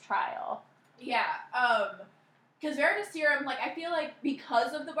in his trial. Yeah, because Veritaserum, like, I feel like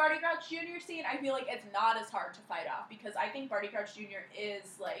because of the Barty Crouch Jr. scene, I feel like it's not as hard to fight off, because I think Barty Crouch Jr.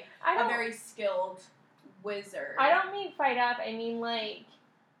 is, like, a very skilled wizard. I don't mean fight off, I mean, like,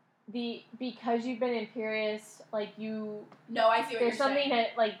 because you've been Imperious, like, you... No, I see what you're saying. There's something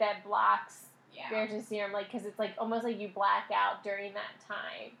that blocks Yeah. Veritaserum, like, because it's, like, almost like you black out during that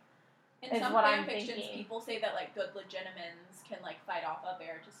time. In some fan fictions, people say that, like, good Legitimens can, like, fight off a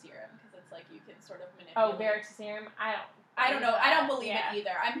Veritaserum, because it's, like, you can sort of manipulate. Oh, Veritaserum? I don't know. I don't believe it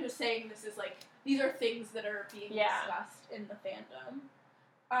either. I'm just saying this is, like, these are things that are being discussed in the fandom.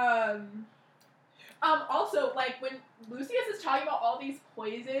 Also, like, when Lucius is talking about all these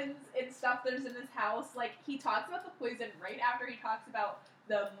poisons and stuff that's in his house, like, he talks about the poison right after he talks about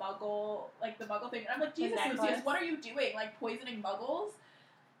the muggle thing. And I'm like, Jesus, Lucius, what are you doing? Like, poisoning muggles?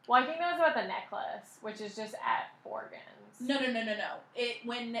 Well, I think that was about the necklace, which is just at Borgans. No.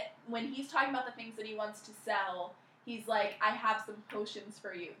 When he's talking about the things that he wants to sell, he's like, I have some potions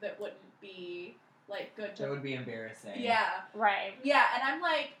for you that wouldn't be, like, good to... That would be embarrassing. Yeah. Right. Yeah, and I'm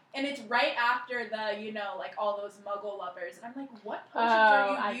like... And it's right after the, like, all those muggle lovers. And I'm like, what potions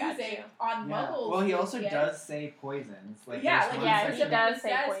are you using on muggles? Well, he also does say poisons. Like, he does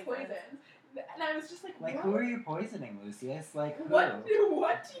say poisons. And I was just like, what? who are you poisoning, Lucius? Like, who? What do you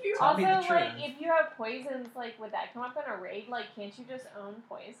Also, like, if you have poisons, like, would that come up in a raid? Like, can't you just own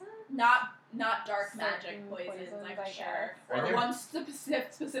poison? Not dark magic poisons, I'm sure. Or ones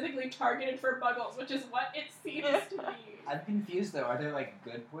specifically targeted for muggles, which is what it seems to be. I'm confused, though. Are there, like,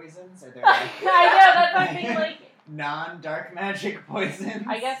 good poisons? Are there, like... I know, that's what I think, like... non-dark magic poisons?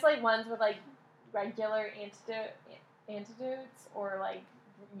 I guess, like, ones with, like, regular antidotes, or, like,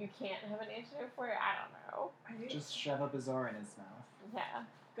 you can't have an antidote for it. I don't know. Just shove a bazaar in his mouth. Yeah.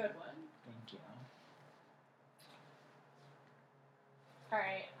 Good one. Thank you.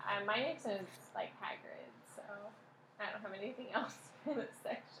 Alright, my next is, like, Hagrid, so I don't have anything else in this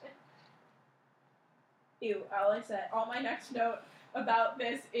section. Ew, all my next note about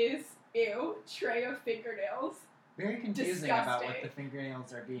this is, ew, tray of fingernails. Very confusing about what the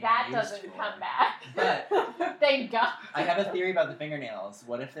fingernails are being that used doesn't for. come back. But thank God. I have a theory about the fingernails.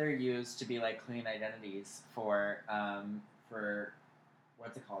 What if they're used to be like clean identities for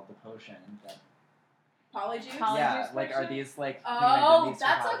what's it called? The potion that Polyjuice? Yeah, like are these like clean oh,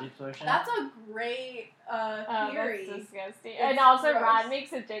 identities for Polyjuice potion? That's a great theory. That's disgusting. It's and also gross. Rod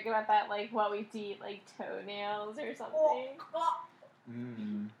makes a joke about that, like what we eat, like toenails or something.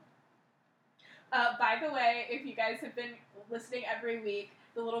 By the way, if you guys have been listening every week,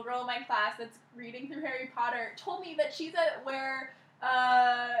 the little girl in my class that's reading through Harry Potter told me that she's at where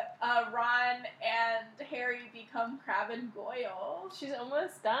Ron and Harry become Crabbe and Goyle. She's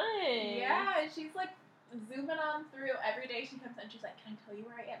almost done. Yeah, she's like zooming on through. Every day she comes in, she's like, "Can I tell you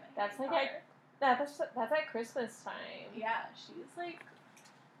where I am?" That's like that's at Christmas time. Yeah, she's like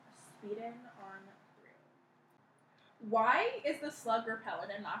speeding on through. Why is the slug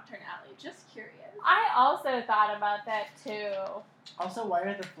repellent in Nocturne Alley? Just curious. I also thought about that too. Also, why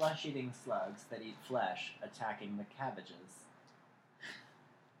are the flesh-eating slugs that eat flesh attacking the cabbages?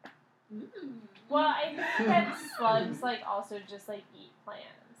 Well, I think that slugs like also just like eat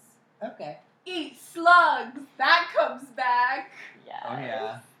plants. Okay. Eat slugs. That comes back. Yeah. Oh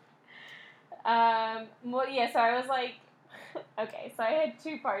yeah. Well, yeah. So I was like, okay. So I had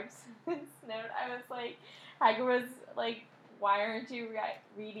two parts to this note. I was like, Hagrid was like, why aren't you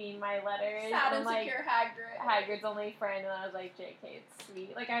reading my letters? Sad and insecure Hagrid. Hagrid's only friend, and I was like, JK, it's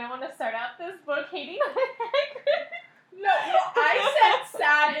sweet. Like, I don't want to start out this book hating on Hagrid. No, well, I said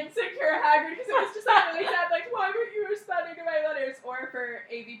sad insecure Hagrid because it was just like really sad. Like, why weren't you responding to my letters? Or for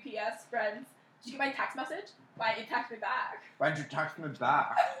AVPS friends, did you get my text message? Why you text me back? Why didn't you text me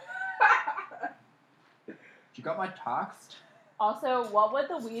back? You got my text? Also, what would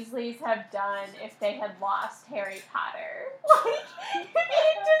the Weasleys have done if they had lost Harry Potter? Like, he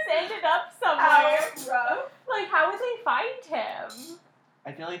just ended up somewhere. Rough. Like, how would they find him?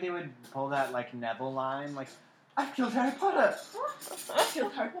 I feel like they would pull that like Neville line, like, I killed Harry Potter. I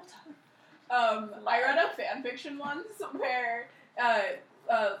killed Harry Potter. I read a fan fiction once where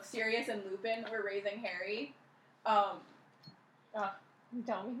Sirius and Lupin were raising Harry. Don't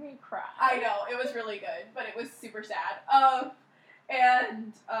make me cry. I know, it was really good, but it was super sad.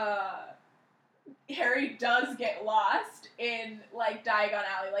 Harry does get lost in, like, Diagon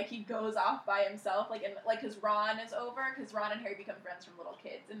Alley. Like, he goes off by himself, like, because Ron is over, because Ron and Harry become friends from little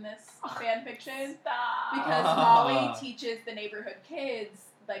kids in this fan fiction. Stop. Because Molly teaches the neighborhood kids,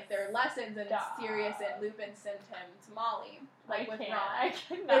 like, their lessons, and Sirius and Lupin send him to Molly, like, with Ron. I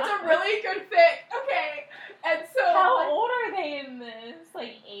cannot. It's a really good fic. Okay, and so How like, old are they in this?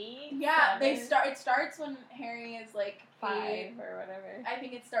 Like 8? Yeah, 7? It starts when Harry is like 5 8. or whatever. I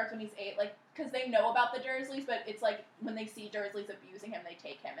think it starts when he's 8, like, because they know about the Dursleys, but it's like when they see Dursleys abusing him, they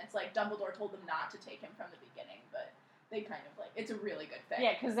take him. It's like Dumbledore told them not to take him from the beginning, but they kind of like, it's a really good fic.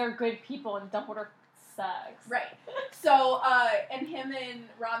 Yeah, because they're good people and Dumbledore sucks. Right. So, and him and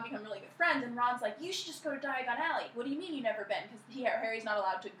Ron become really good friends, and Ron's like, you should just go to Diagon Alley. What do you mean you've never been? Because Harry's not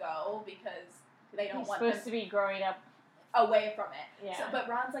allowed to go because they don't He's want supposed him to be growing up. away from it. Yeah. So, but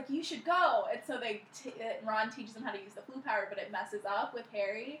Ron's like, you should go. And so Ron teaches them how to use the flue power, but it messes up with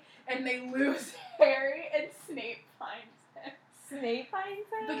Harry, and they lose Harry, and Snape finds him. Snape finds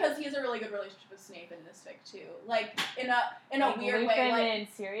him? Because he has a really good relationship with Snape in this fic too. Like, in a like weird Lupin way. Like, and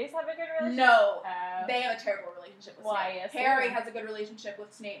Sirius have a good relationship? no. Oh. They have a terrible relationship with Why, Snape. yes, Harry they do. has a good relationship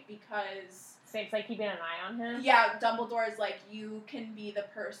with Snape because... Snape's like keeping an eye on him? Yeah, Dumbledore is like, you can be the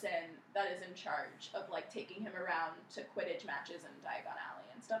person that is in charge of, like, taking him around to Quidditch matches in Diagon Alley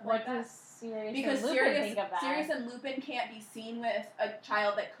and stuff like What that. does Sirius Because and Lupin think of that? Sirius and Lupin can't be seen with a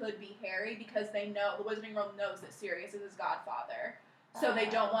child that could be Harry because they know, the Wizarding World knows that Sirius is his godfather. So they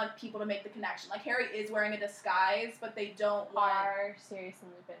don't want people to make the connection. Like, Harry is wearing a disguise, but they don't want... Are Sirius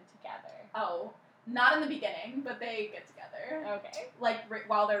and Lupin together? Oh. Not in the beginning, but they get together. Okay. Like,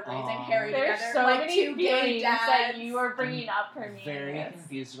 while they're raising Harry There's together. so like, many two gay feelings that dads. you are bringing up for me. Very Yes.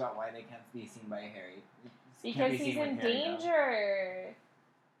 confused about why they can't be seen by Harry. Because he's in danger.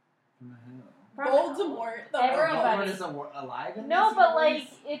 From who? From Voldemort. The Everybody. world. Voldemort is alive in No, this but universe?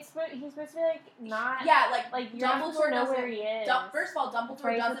 like he's supposed to be like not. Yeah, Like you're not supposed to know where he is. First of all, Dumbledore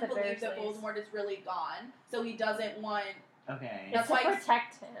Right with doesn't the believe that Dursleys. Voldemort is really gone, so he doesn't want... Okay. It's That's to why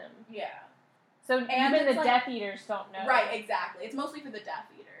protect him. Yeah. So And even it's the like- Death Eaters don't know. Right, exactly. It's mostly for the Death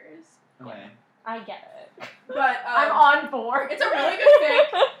Eaters. Okay. I get it. But, I'm on board. it's a really good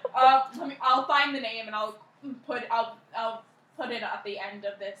fic. I'll find the name and I'll put it at the end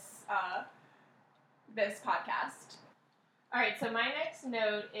of this podcast. All right, so my next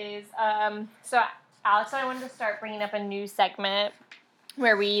note is so Alex and I wanted to start bringing up a new segment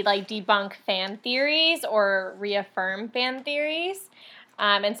where we like debunk fan theories or reaffirm fan theories.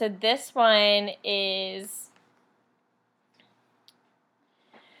 And so this one is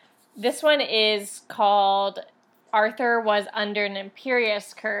called Arthur was under an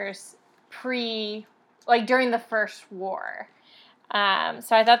Imperius curse during the First War. So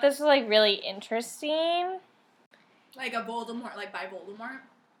I thought this was like really interesting. Like a Voldemort, like by Voldemort?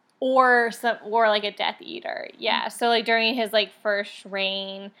 Or like a Death Eater. Yeah. So like during his like first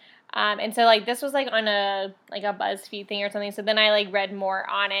reign. And so like this was like on a BuzzFeed thing or something. So then I like read more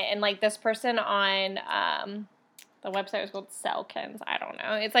on it, and like this person on the website was called Selkins. I don't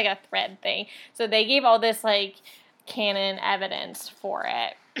know. It's like a thread thing. So they gave all this like canon evidence for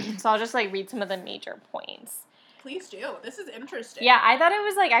it. So I'll just like read some of the major points. Please do. This is interesting. Yeah, I thought it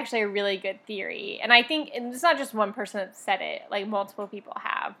was like actually a really good theory. And I think and it's not just one person that said it, like multiple people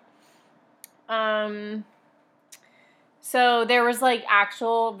have. So there was like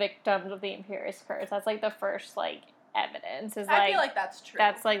actual victims of the Imperius curse. That's like the first like evidence. I feel like that's true.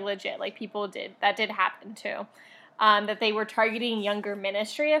 That's like legit. Like people did happen too. That they were targeting younger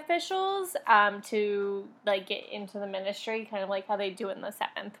ministry officials to like get into the ministry, kind of like how they do in the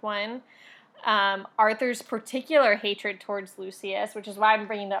 7th one. Arthur's particular hatred towards Lucius, which is why I'm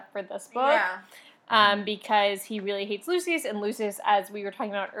bringing it up for this book. Yeah. Because he really hates Lucius, and Lucius, as we were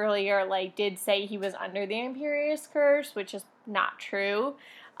talking about earlier, like did say he was under the Imperius curse, which is not true.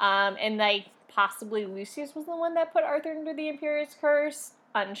 And like possibly Lucius was the one that put Arthur under the Imperius curse.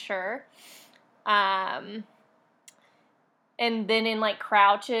 Unsure. And then in like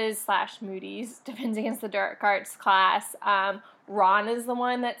Crouch's / Moody's Defense Against the Dark Arts class, Ron is the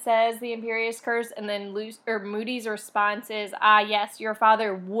one that says the Imperius curse, and then Moody's response is, yes, your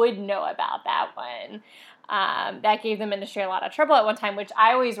father would know about that one. That gave the ministry a lot of trouble at one time, which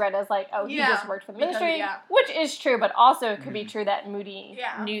I always read as like, oh, he just worked for the ministry, which is true, but also it could be true that Moody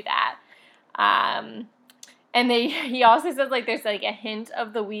knew that. And he also says like there's like a hint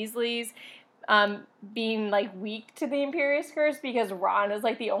of the Weasleys being like weak to the Imperius curse because Ron is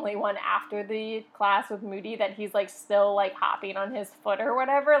like the only one after the class with Moody that he's like still like hopping on his foot or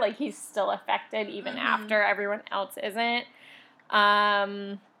whatever. Like he's still affected even after everyone else isn't.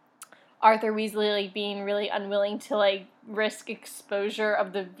 Arthur Weasley, like, being really unwilling to, like, risk exposure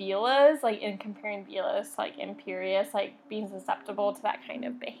of the Velas, like, in comparing Velas to, like, Imperius, like, being susceptible to that kind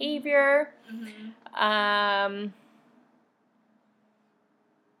of behavior.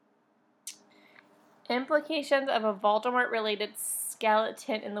 Implications of a Voldemort-related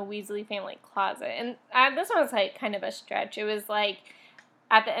skeleton in the Weasley family closet. And this one was, like, kind of a stretch. It was, like,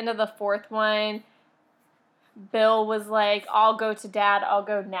 at the end of the fourth one, Bill was like, I'll go to Dad, I'll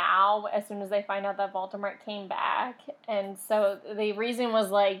go now, as soon as they find out that Voldemort came back. And so the reason was,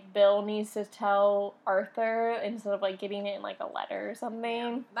 like, Bill needs to tell Arthur instead of, like, getting it in, like, a letter or something.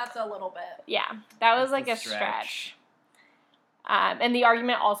 Yeah, that's a little bit. Yeah, that was, That's like, a a stretch. stretch. And the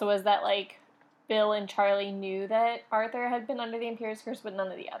argument also was that, like, Bill and Charlie knew that Arthur had been under the Imperius Curse, but none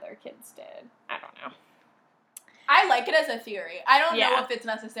of the other kids did. I don't know. I like it as a theory. I don't Yeah. know if it's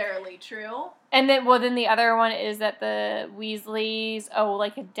necessarily true. And then the other one is that the Weasleys owe,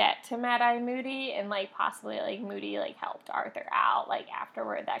 like, a debt to Mad-Eye Moody, and, like, possibly, like, Moody, like, helped Arthur out, like,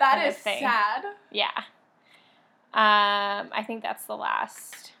 afterward, that kind That of thing. sad. Yeah. I think that's the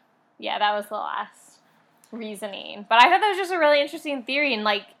last. Yeah, that was the last reasoning. But I thought that was just a really interesting theory, and,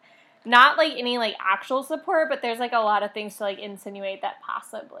 like, not, like, any, like, actual support, but there's, like, a lot of things to, like, insinuate that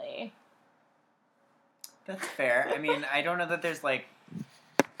possibly. That's fair. I mean, I don't know that there's, like...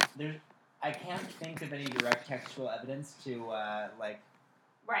 I can't think of any direct textual evidence to, like,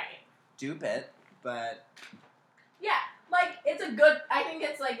 Right. dupe it, but... Yeah, like, it's a good, I think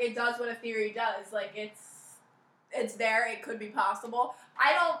it's, like, it does what a theory does. Like, it's there, it could be possible.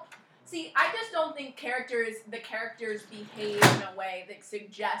 I just don't think the characters behave in a way that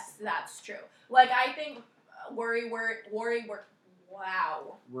suggests that's true. Like, I think Worry Ward,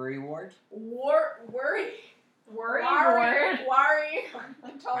 wow. Worry Ward? Worry Ward.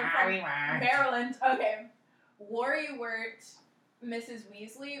 I'm telling Worry from Ward. Maryland. Okay. Worrywart, Mrs.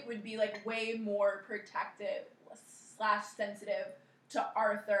 Weasley would be, like, way more protective / sensitive to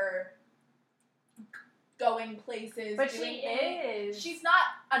Arthur going places. But doing she things. is. She's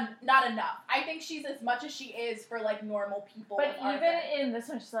not enough. I think she's as much as she is for, like, normal people. But with even Arthur. in this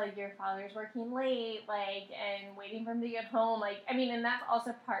one, she's like, your father's working late, like, and waiting for him to get home. Like, I mean, and that's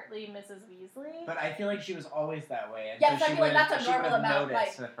also partly Mrs. Weasley. But I feel like she was always that way. And Yes, so I she feel like would've- that's a she would've normal amount,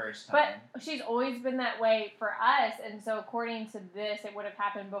 noticed like- the first time. But she's always been that way for us, and so according to this, it would have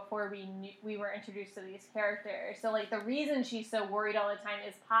happened before we were introduced to these characters. So, like, the reason she's so worried all the time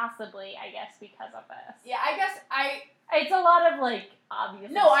is possibly, I guess, because of this. Yeah, I guess It's a lot of, like,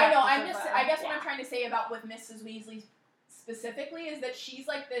 obvious. No, I know. I guess what yeah. I'm trying to say about with Mrs. Weasley specifically is that she's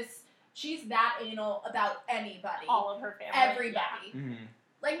like this. She's that anal about anybody, all of her family. everybody. Mhm.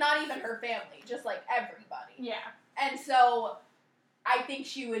 Like, not even her family, just like everybody. Yeah. And so, I think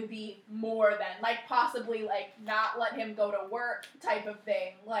she would be more than, like, possibly, like, not let him go to work type of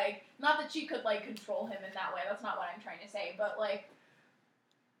thing. Like, not that she could, like, control him in that way. That's not what I'm trying to say. But, like,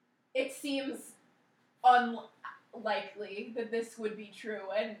 it seems unlikely that this would be true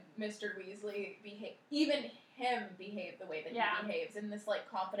and Mr. Weasley behave the way that Yeah. he behaves in this, like,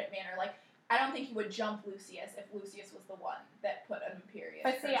 confident manner. Like, I don't think he would jump Lucius if Lucius was the one that put an Imperius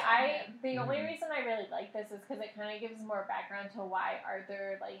But see, curse on him. the only Mhm. reason I really like this is because it kind of gives more background to why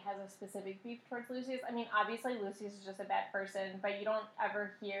Arthur, like, has a specific beef towards Lucius. I mean, obviously Lucius is just a bad person, but you don't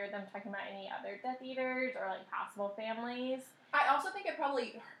ever hear them talking about any other Death Eaters or, like, possible families. I also think it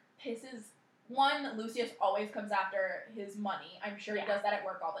probably pisses... One, Lucius always comes after his money. I'm sure Yeah. he does that at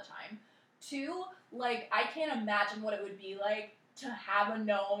work all the time. Two, like, I can't imagine what it would be like to have a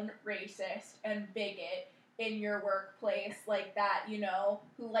known racist and bigot in your workplace like that, you know,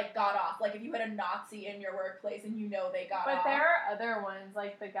 who, like, got off. Like, if you had a Nazi in your workplace and you know they got But off. there are other ones,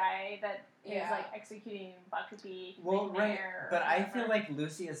 like the guy that is, Yeah. like, executing Buckbeak. Well, right, McNair, or but I whatever. feel like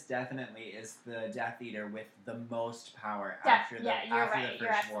Lucius definitely is the Death Eater with the most power Yeah, after the yeah, you're after right. the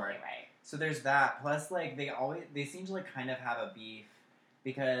You're first war. absolutely right. So there's that. Plus, like, they seem to, like, kind of have a beef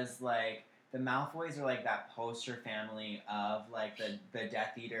because, like, the Malfoys are, like, that poster family of, like, the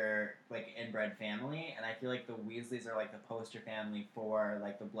Death Eater, like, inbred family, and I feel like the Weasleys are, like, the poster family for,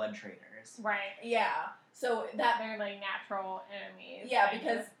 like, the Blood Traders. Right. Yeah. So that... They're, like, natural enemies. Yeah, kind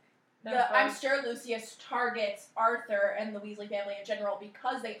because of. They're I'm both- sure Lucius targets Arthur and the Weasley family in general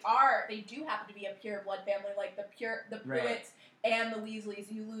because they do happen to be a pure blood family, like the Right. Pruitts and the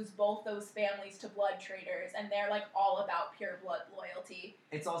Weasleys. You lose both those families to blood traders, and they're, like, all about pure blood loyalty.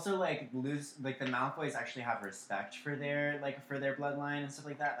 It's also, like, the Malfoys actually have respect for their bloodline and stuff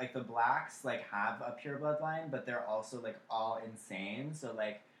like that. Like, the Blacks, like, have a pure bloodline, but they're also, like, all insane, so,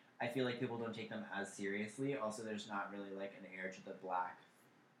 like, I feel like people don't take them as seriously. Also, there's not really, like, an heir to the Black,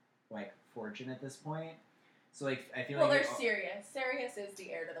 like, fortune at this point. So like I feel Well, like they're Sirius. Sirius is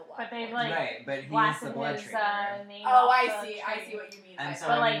the heir to the But Black they, One. like, right, but he's the blasted blood his traitor. name Oh, off I the see. tree. I see what you mean. And by so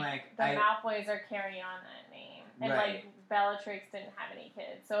But, that. I mean, like, like, the I- Malfoys are carrying on that name. And, Right. like, Bellatrix didn't have any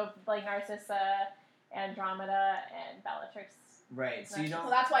kids. So, like, Narcissa, Andromeda, and Bellatrix. right. So you So don't.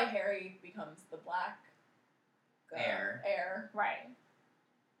 that's why Harry becomes the Black Heir. Heir. Right.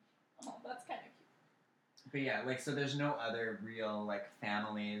 Oh, that's kind of cute. But yeah, like so there's no other real like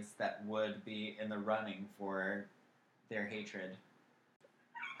families that would be in the running for their hatred.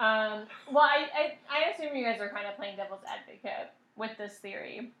 Well, I assume you guys are kind of playing devil's advocate with this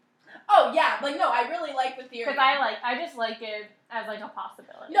theory. Oh yeah, like no, I really like the theory. Because I just like it as, like, a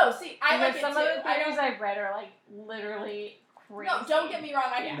possibility. No, see, I like Because it some too. of the I theories don't. I've read are, like, literally crazy. No, don't get me wrong.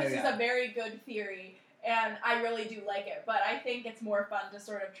 I think Yeah. this is a very good theory, and I really do like it. But I think it's more fun to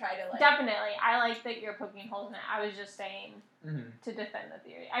sort of try to like. Definitely. I like that you're poking holes in it. I was just saying Mm-hmm. to defend the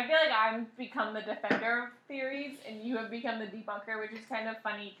theory. I feel like I've become the defender of theories, and you have become the debunker, which is kind of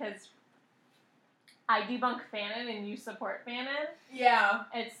funny because I debunk fanon and you support fanon. Yeah,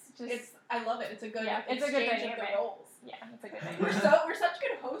 It's just I love it. It's a good. Yeah, it's a good exchange of dynamic. the roles. yeah, it's a good thing. We're such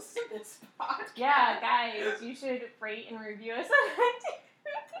good hosts of this podcast. Yeah, guys, you should rate and review us on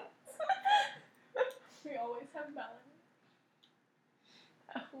iTunes. We always have Melanie.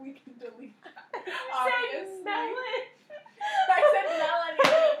 We can delete that. I said Obviously. melon. I said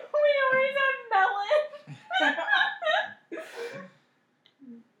Melanie. We always have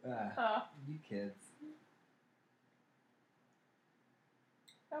melon. Oh, You kids.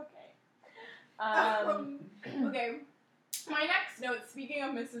 okay. Okay. My next note, speaking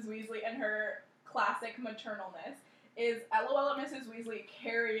of Mrs. Weasley and her classic maternalness, is LOL at Mrs. Weasley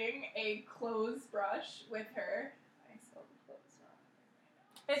carrying a clothes brush with her. I spelled clothes wrong.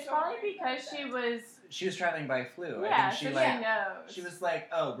 It's Sorry probably because about she that. was. She was traveling by flu. Yeah, I think she so like she knows. she was like,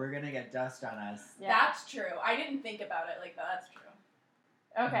 oh, we're gonna get dust on us. Yeah. That's true. I didn't think about it like that. That's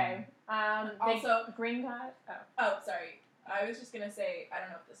true. Okay. Also- Green Dot. Oh. Oh, sorry. I was just gonna say, I don't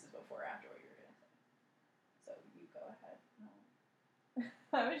know if this is before or after what you were gonna say. So you go ahead.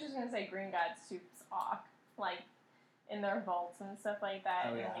 No. I was just gonna say Green God soups Ock, like in their vaults and stuff like that, Oh,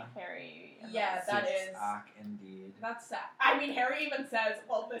 and yeah. like Harry. And Yeah, like, that Suits is- Ock indeed. That's sad. I mean, Harry even says,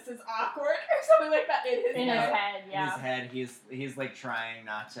 "Well, this is awkward" or something like that in his in his head. head. In Yeah. his head, he's like trying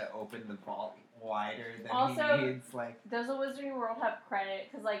not to open the vault wider than Also- he needs. Like, Does the Wizarding World have credit?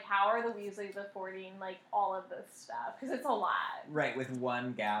 Because like, how are the Weasleys affording like all of this stuff? Because it's a lot. right with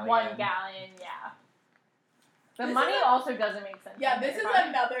one galleon. One galleon, yeah. The This money is a- also doesn't make sense. Yeah, in this here, is but-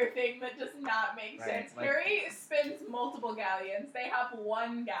 another thing that does not make Right, sense. like- Harry spins multiple galleons. They have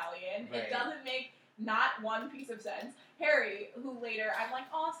one galleon. Right. It doesn't make not one piece of sense. Harry, who later I'm like,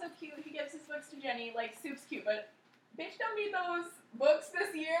 oh, so cute. He gives his books to Jenny. Like, Soup's cute, but bitch, don't need those books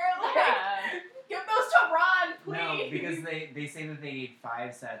this year. Like, Yeah. give those to Ron, please. No, because they say that they need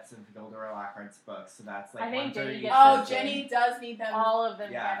 5 sets of Gilderoy Lockhart's books, so that's like I think 130 Jenny gets Oh, those Jenny does need them. All of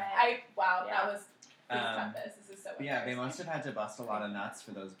them Yeah. get it. Wow, Yeah. that was. Please cut this. This is so. But yeah, they embarrassing. must have had to bust a lot of nuts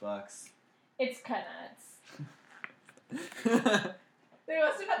for those books. It's nuts. They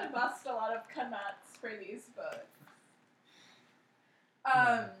must have had to bust a lot of canuts for these books.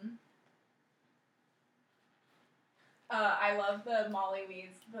 I love the Molly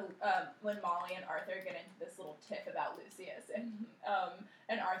when Molly and Arthur get into this little tiff about Lucius,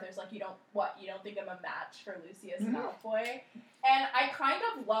 and Arthur's like, you don't think I'm a match for Lucius Malfoy? And I kind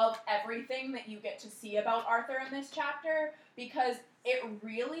of love everything that you get to see about Arthur in this chapter, because it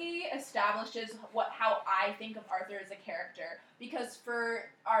really establishes how I think of Arthur as a character. Because for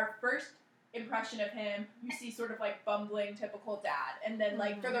our first impression of him, you see sort of like bumbling, typical dad, and then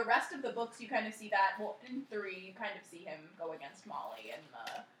like for the rest of the books, you kind of see that. Well, in 3, you kind of see him go against Molly, and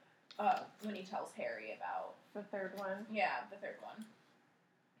when he tells Harry about The third one. the third one.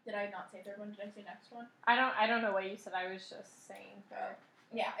 Did I not say third one? Did I say next one? I don't know what you said. I was just saying third.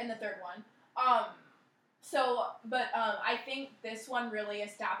 Yeah, in the third one. I think this one really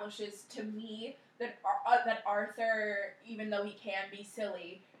establishes to me that that Arthur, even though he can be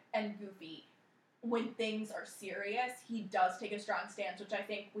silly and goofy, when things are serious, he does take a strong stance, which I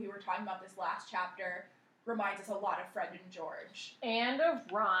think we were talking about this last chapter, reminds us a lot of Fred and George. And of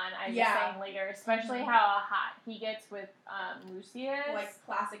Ron, I was Yeah. saying later, especially Mhm. how hot he gets with Lucius. Like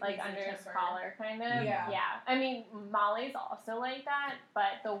classic like Weasley under his temper. collar, kind of. Yeah. I mean, Molly's also like that,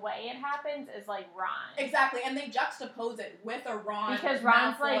 but the way it happens is like Ron. Exactly, and they juxtapose it with a Ron Because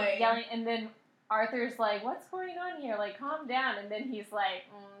Ron's Malfoy. like yelling, and then Arthur's like, what's going on here? Like, calm down. And then he's like,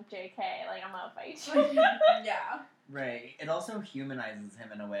 JK, like, I'm gonna fight you. Yeah. Right. It also humanizes him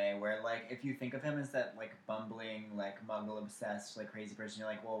in a way where, like, if you think of him as that, like, bumbling, like, muggle-obsessed, like, crazy person, you're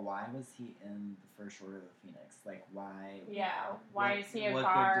like, well, why was he in the First Order of the Phoenix? Like, why? Yeah. Why is he a what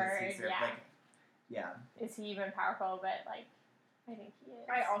guard? good does he serve? Yeah. Like, yeah. Is he even powerful? But, like, I think he is.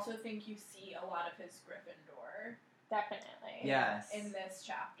 I also think you see a lot of his Gryffindor Definitely. Yes. in this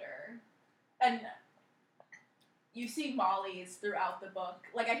chapter. And you see Molly's throughout the book.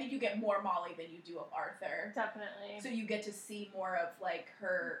 Like, I think you get more Molly than you do of Arthur. Definitely. So you get to see more of, like,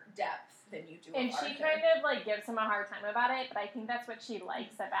 her depth than you do And of Arthur. she kind of, like, gives him a hard time about it, but I think that's what she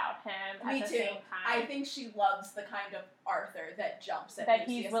likes about him Me at the too. same time. I think she loves the kind of Arthur that jumps at that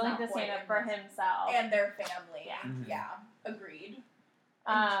Lucius he's willing to Malfoy stand up and for his- himself. and their family. Yeah. Mhm. Yeah, agreed.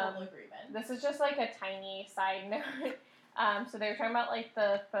 In Um, total agreement. This is just, like, a tiny side note. So they were talking about, like,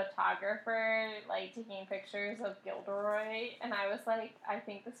 the photographer, like, taking pictures of Gilderoy, and I was like, I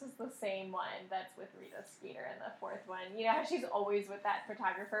think this is the same one that's with Rita Skeeter in the fourth one. You know how she's always with that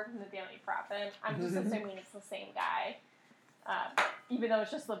photographer from the Daily Prophet? I'm just assuming it's the same guy. Even though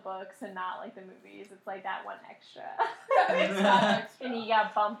it's just the books and not, like, the movies. It's, like, that one extra. It's not extra. And he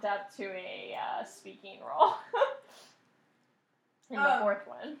got bumped up to a speaking role in the fourth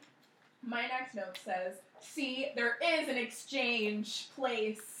one. My next note says, see, there is an exchange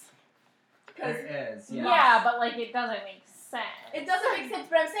place. Because There is, Yeah. yeah. But, like, it doesn't make sense. it doesn't make sense,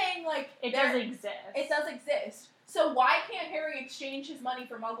 but I'm saying, like, It there- does exist. It does exist. So why can't Harry exchange his money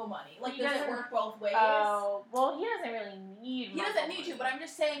for Muggle money? Like, He does it doesn't- work both ways? Oh, well, he doesn't really need He doesn't need to, but I'm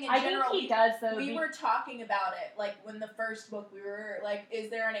just saying in I general. think he does, though. We were talking about it, like, when the first book, we were like, is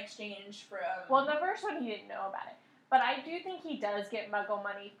there an exchange from... Well, in the first one, he didn't know about it. But I do think he does get Muggle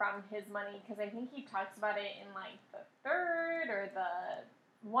money from his money, because I think he talks about it in, like, the third or the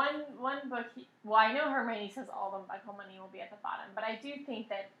one book. Well, I know Hermione says all the Muggle money will be at the bottom, but I do think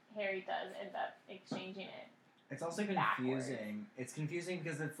that Harry does end up exchanging it. It's also Backwards. confusing. It's confusing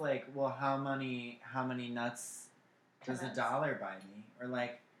because it's like, well, how many nuts does a Nuts. dollar buy me? Or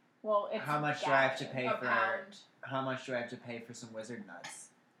like, Well, it's how much do I have to gallon. pay a for? pound. How much do I have to pay for some wizard nuts?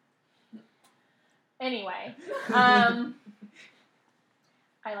 Anyway,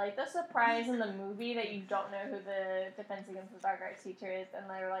 I like the surprise in the movie that you don't know who the Defense Against the Dark Arts teacher is, and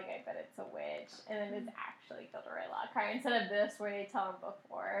they're like, I bet it's a witch, and then it's actually Gilderoy Lockhart instead of this where they tell them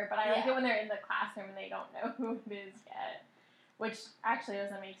before. But I like Yeah. it when they're in the classroom and they don't know who it is yet, which actually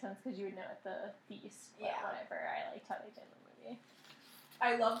doesn't make sense because you would know at the feast. But Yeah. whatever. I liked how they did in the movie.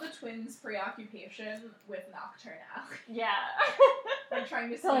 I love the twins' preoccupation with Nocturnal. Yeah. They're trying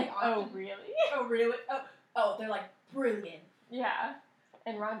to see So like, oh options. really? Oh, really? Oh, they're like, brilliant. Yeah.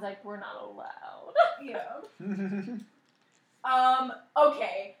 And Ron's like, we're not allowed. Yeah.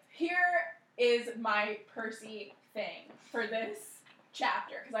 Okay, here is my Percy thing for this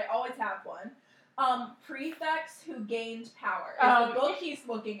chapter, because I always have one. Prefects who gained power is the book he's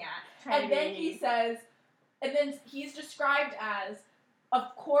looking at. And then he says, and then he's described as,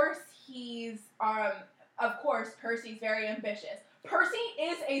 of course Percy's very ambitious. Percy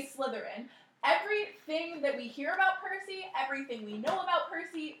is a Slytherin. Everything that we hear about Percy, everything we know about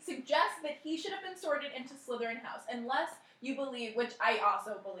Percy, suggests that he should have been sorted into Slytherin House, unless you believe, which I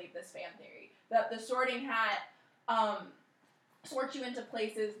also believe this fan theory, that the sorting hat sorts you into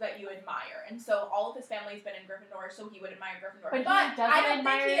places that you admire, and so all of his family's been in Gryffindor, so he would admire Gryffindor. But he I doesn't don't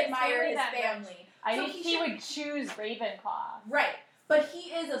admire think he his admire family his that much. family. I So think he he should- would choose Ravenclaw. Right, but he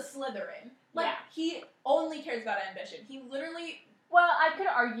is a Slytherin. Like, Yeah. he only cares about ambition. He literally, Well, I could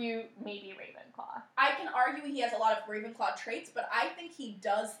argue maybe Ravenclaw. I can argue he has a lot of Ravenclaw traits, but I think he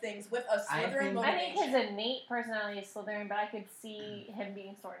does things with a Slytherin think- I think motivation. his innate personality is Slytherin, but I could see him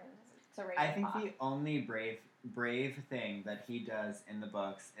being sorted to Ravenclaw. I think the only brave thing that he does in the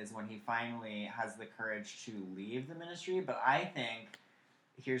books is when he finally has the courage to leave the ministry. But I think,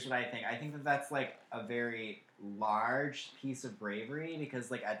 here's what I think. I think that that's like a very large piece of bravery,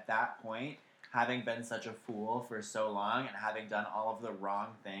 because like at that point, having been such a fool for so long and having done all of the wrong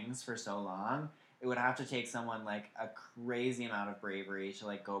things for so long, it would have to take someone like a crazy amount of bravery to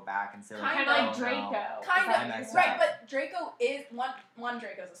like go back and say like, Kind Kind of of like "Oh, Draco. no." Kind I of, messed right? up. But Draco is one.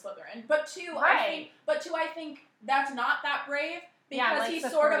 Draco's a Slytherin, but two, Right. I think that's not that brave because Yeah, like he's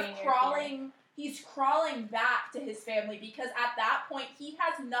sort of supporting your crawling. He's crawling back to his family because at that point he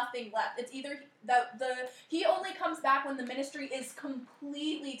has nothing left. It's either he only comes back when the Ministry is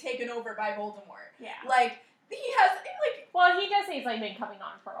completely taken over by Voldemort. Yeah. Like he has, like... Well, he does say he's, like, been coming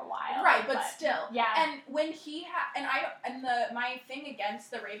on for a while. Right, but still. Yeah. And when he my thing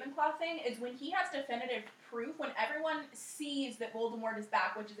against the Ravenclaw thing is when he has definitive proof, when everyone sees that Voldemort is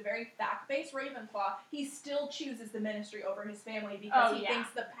back, which is a very fact-based Ravenclaw, he still chooses the Ministry over his family because he thinks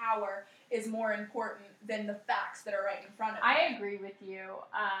the power is more important than the facts that are right in front of him. I agree with you,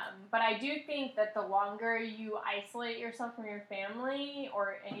 but I do think that the longer you isolate yourself from your family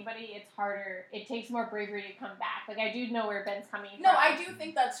or anybody, it's harder. It takes more bravery to come back. Like, I do know where Ben's coming from. No, I do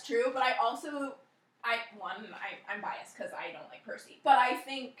think that's true, but I also... I'm biased because I don't like Percy, but I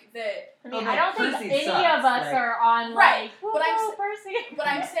think that... I mean, no, I don't think Percy any sucks, of us like- are on, Right, like, but Percy. But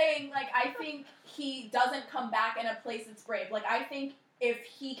I'm saying, like, I think he doesn't come back in a place that's brave. Like, I think if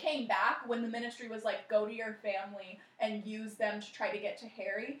he came back when the Ministry was like, go to your family and use them to try to get to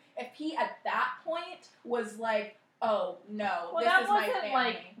Harry, if he at that point was like, oh, no, Well, this that is my wasn't, family.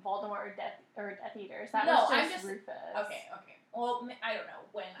 like, Voldemort or Death Eaters. That No, was I'm just just- Rufus. Okay. Well, I don't know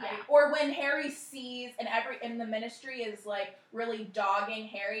when Yeah. or when Harry sees and the Ministry is like really dogging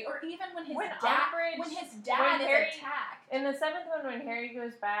Harry, or even when his dad when is Harry- attacked. In the 7th one, when Harry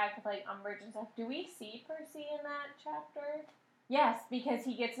goes back with, like, Umbridge and stuff, do we see Percy in that chapter? Yes, because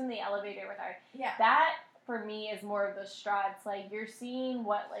he gets in the elevator with her. Yeah. That, for me, is more of the straw. It's like, you're seeing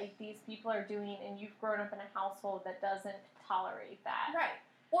what, like, these people are doing, and you've grown up in a household that doesn't tolerate that. Right.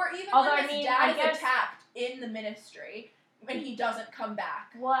 Or even Although, when I mean, his dad I is guess- attacked in the Ministry and he doesn't come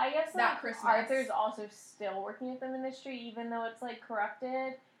back. Well, I guess, That like, Christmas. Arthur's also still working at the Ministry, even though it's, like,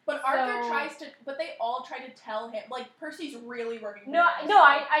 corrupted. But Arthur So- but they all try to tell him, like, Percy's really working for No, the no,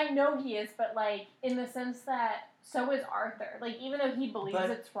 Ministry. I know he is, but, like, in the sense that so is Arthur. Like, even though he believes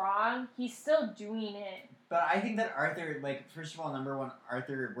But- it's wrong, he's still doing it. But I think that Arthur, like, first of all, number one,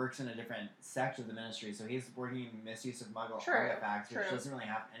 Arthur works in a different sect of the Ministry, so he's working misuse of Muggle True, artifacts, which true. doesn't really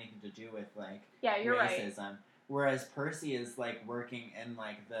have anything to do with, like, Yeah, you're right. racism. Whereas Percy is, like, working in,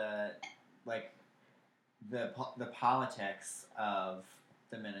 like, the politics of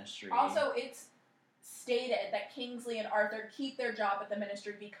the Ministry. Also, it's stated that Kingsley and Arthur keep their job at the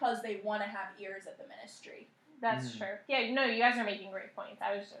Ministry because they want to have ears at the Ministry. That's Mhm. true. Yeah, no, you guys are making great points.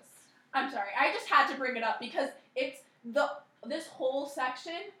 I was just... I'm sorry, I just had to bring it up because it's this whole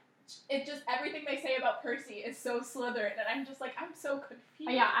section. It just everything they say about Percy is so Slytherin, and I'm just like I'm so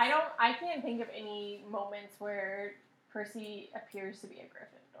confused. Yeah, I can't think of any moments where Percy appears to be a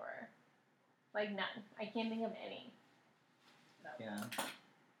Gryffindor. Like, none. I can't think of any. Yeah.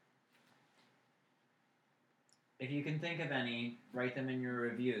 If you can think of any, write them in your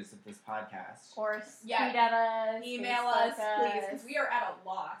reviews of this podcast. Or Yeah. tweet at us. Email Facebook us, please, because we are at a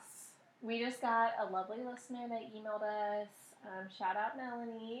loss. We just got a lovely listener that emailed us. Shout out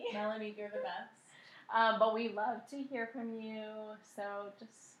Melanie. Melanie, you're the best. But we love to hear from you, so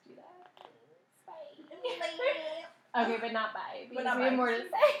just do that. Bye. Okay, but not bye. Because not we have bye. more to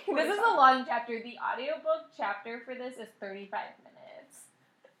say. This is a long chapter. The audiobook chapter for this is 35 minutes.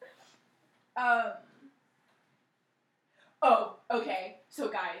 Oh, okay. So,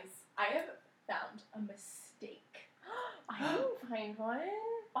 guys, I have found a mistake. I didn't find one.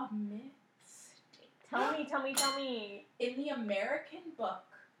 A mistake. Tell me. In the American book,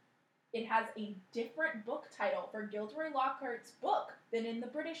 it has a different book title for Gilderoy Lockhart's book than in the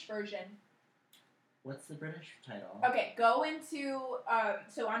British version. What's the British title? Okay, go into,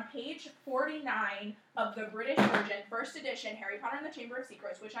 so on page 49 of the British version, first edition, Harry Potter and the Chamber of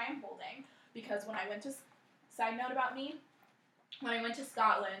Secrets, which I am holding, because when I went to, side note about me, when I went to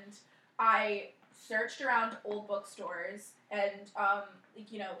Scotland, I searched around old bookstores and,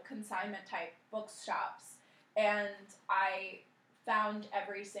 consignment type bookshops, and I found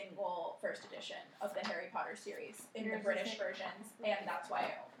every single first edition of the Harry Potter series in Yours the is British in- versions, and that's why I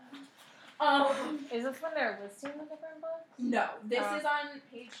own them. Is this when they're listing the different books? No, this is on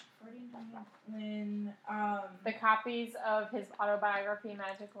page 49 when, The copies of his autobiography,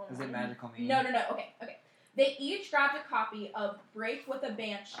 Magical Is Man. it Magical Me? No, okay. They each grabbed a copy of Break with a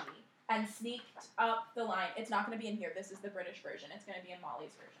Banshee and sneaked up the line. It's not going to be in here. This is the British version. It's going to be in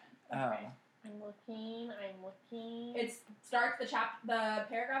Molly's version. Okay. I'm looking. The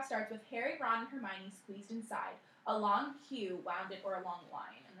paragraph starts with Harry, Ron, and Hermione squeezed inside. A long queue wound it, or a long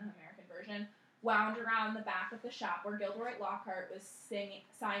line in the American version, wound around the back of the shop where Gilderoy Lockhart was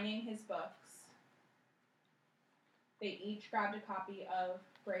signing his books. They each grabbed a copy of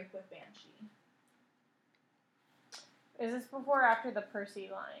Break with Banshee. Is this before or after the Percy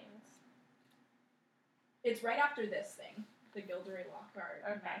lines? It's right after this thing, the Gilderoy Lockhart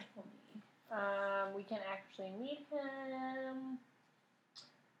Okay. Magical Me. We can actually meet him.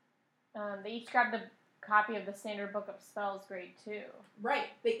 They each grabbed a copy of the Standard Book of Spells, Grade 2. Right.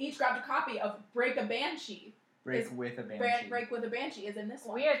 They each grabbed a copy of Break a Banshee. Break with a banshee. Break with a banshee is in this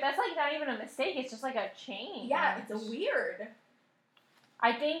one. Weird. That's like not even a mistake. It's just like a change. Yeah, it's a weird.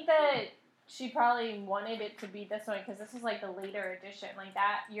 I think that she probably wanted it to be this one because this is like the later edition. Like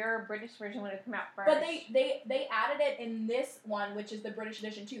that, your British version would have come out first. But they added it in this one, which is the British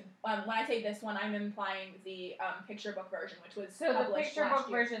edition too. When I say this one, I'm implying the picture book version, which was so the published picture last book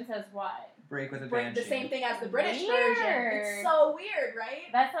year. version says what? Break with a banshee. The same thing as the British Weird. version. It's so weird, right?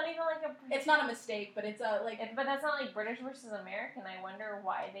 That's not even like a. It's not a mistake, but it's a like. But that's not like British versus American. I wonder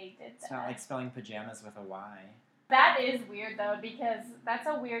why they did that. It's not like spelling pajamas with a Y. That is weird though, because that's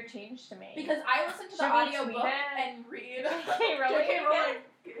a weird change to me. Because I listen to the Should we audiobook tweet it? and read. J.K. Rowling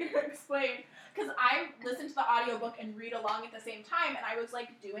explain. Because I listened to the audiobook and read along at the same time, and I was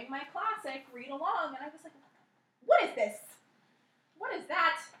like doing my classic read along, and I was like, what is this? What is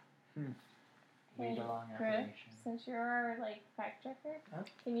that? Read along Chris, operation. since you're our like fact checker, Huh?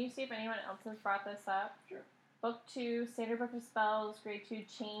 can you see if anyone else has brought this up? Sure. Book 2, Standard Book of Spells, Grade 2,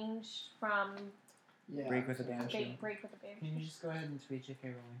 change from Yeah. Break with a banshee. break with a Can you banshee. just go ahead and tweet J.K.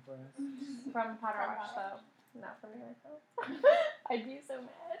 Rowling for us? From Potter From Watch Potter. though, not from me myself. I'd be so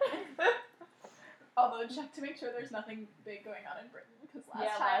mad. Although, check to make sure there's nothing big going on in Britain, because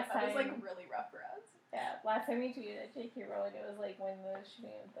last time that was like really rough for us. Yeah, last time we tweeted at J.K. Rowling, it was like when the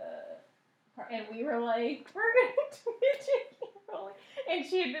shooting of the. And we were like, we're gonna tweet J.K. Rowling. And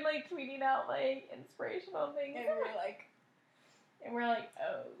she had been like tweeting out like inspirational things. And we're like,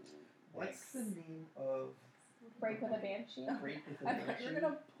 oh. What's the name of Break with a Banshee. Break with a I thought you were Banshee?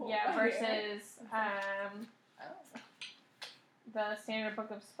 gonna pull Yeah, my hair. versus the Standard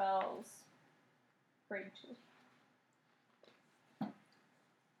Book of Spells, Grade 2.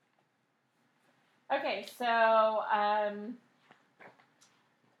 Okay, so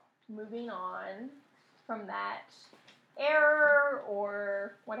moving on from that error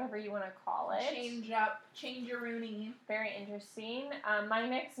or whatever you want to call it. Change your Rooney. Very interesting. My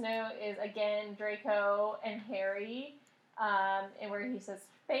next note is again Draco and Harry, and where he says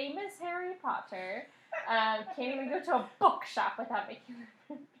famous Harry Potter. Can't even go to a bookshop without making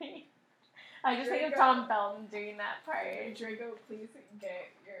a page. I just think of Draco. Tom Felton doing that part. Draco, please get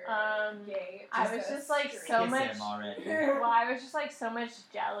your gay. I was just like so Kiss much. him already. Well, I was just like so much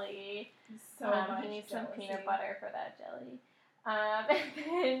jelly. So much he needs some jealousy. peanut butter for that jelly. And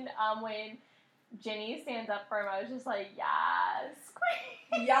then when Ginny stands up for him, I was just like, yes,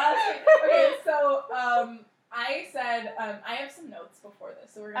 queen. Yes. Okay, so I said I have some notes before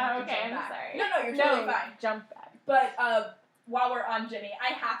this, so we're gonna have to jump I'm back. sorry. No, you're totally fine. Jump back. But while we're on Ginny,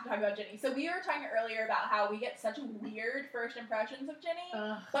 I have to talk about Ginny. So we were talking earlier about how we get such weird first impressions of Ginny.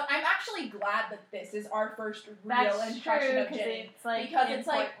 But I'm actually glad that this is our first real impression of Ginny. It's like Because it's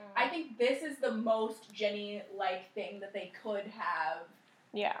like, important. I think this is the most Ginny-like thing that they could have.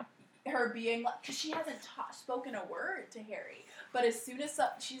 Yeah. Her being like, because she hasn't spoken a word to Harry. But as soon as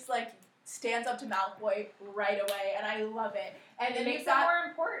she's like, stands up to Malfoy right away, and I love it. And then It makes you've it got, more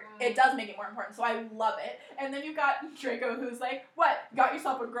important. it does make it more important, so I love it. And then you've got Draco, who's like, what, got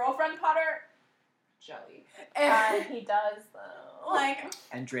yourself a girlfriend, Potter? Jelly. And, He does, though. like,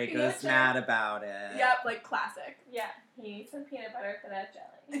 And Draco's Peanut mad about it. yep, like, classic. Yeah, he needs some peanut butter for that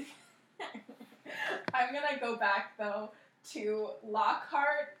jelly. I'm gonna go back, though, to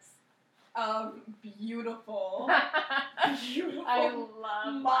Lockhart's beautiful I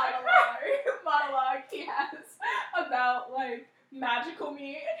love monologue he has about like magical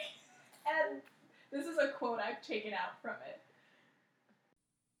me, and this is a quote I've taken out from it.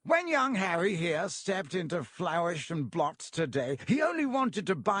 When young Harry here stepped into Flourish and Blots today, he only wanted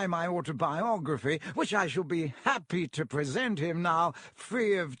to buy my autobiography, which I shall be happy to present him now,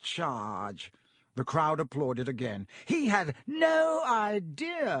 free of charge. The crowd applauded again. He had no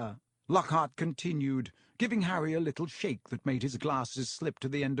idea, Lockhart continued, giving Harry a little shake that made his glasses slip to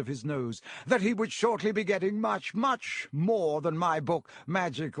the end of his nose, that he would shortly be getting much, much more than my book,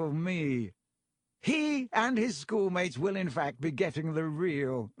 Magical Me. He and his schoolmates will, in fact, be getting the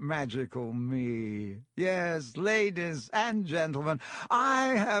real Magical Me. Yes, ladies and gentlemen, I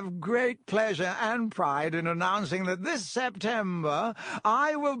have great pleasure and pride in announcing that this September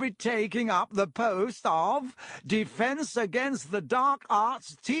I will be taking up the post of Defense Against the Dark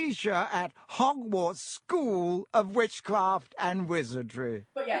Arts teacher at Hogwarts School of Witchcraft and Wizardry.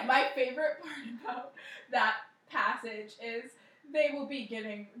 But yeah, my favorite part about that passage is they will be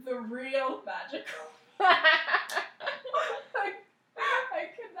getting the real magical. I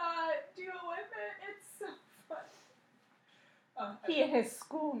cannot deal with it. It's so funny. He and his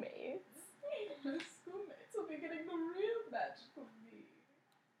schoolmates. His schoolmates will be getting the real magical me.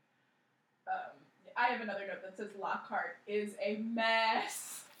 I have another note that says Lockhart is a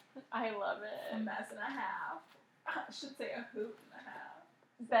mess. I love A it. mess and a half. I should say a hoot and a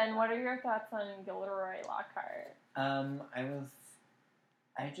half. Ben, what are your thoughts on Gilderoy Lockhart?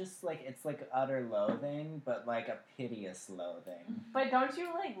 I just, like, it's, like, utter loathing, but, like, a piteous loathing. But don't you,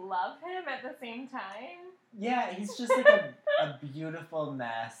 like, love him at the same time? Yeah, he's just, like, a beautiful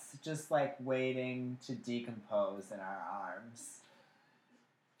mess, just, like, waiting to decompose in our arms.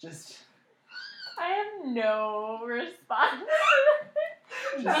 Just... I have no response.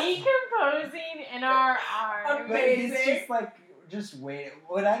 Just- Decomposing in our arms. But he's Amazing. just, like, just waiting.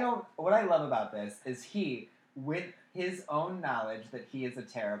 What I love about this is he, with his own knowledge that he is a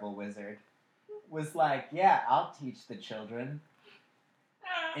terrible wizard, was like, yeah, I'll teach the children.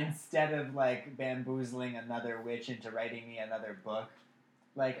 Instead of, like, bamboozling another witch into writing me another book,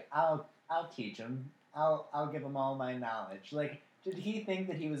 like, I'll teach them. I'll give them all my knowledge. Like, did he think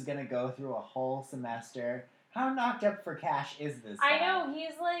that he was gonna go through a whole semester? How knocked up for cash is this guy? I know,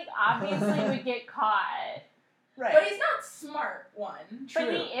 he's like, obviously would get caught. Right. But he's not smart, one. True.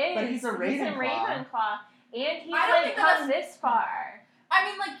 But he is. But he's a He's in Ravenclaw. Ravenclaw. And he's I don't like think come that's- this far. I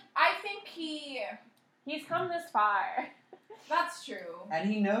mean, like, I think He's come this far. that's true. And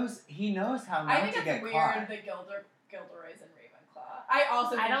he knows how not I think to it's get weird caught. that Gilderoy's in Ravenclaw. I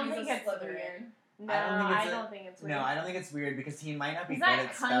also think I don't he's think a it's Slytherin. weird. No, I don't think it's weird. No, I don't think it's weird because he might not be He's good not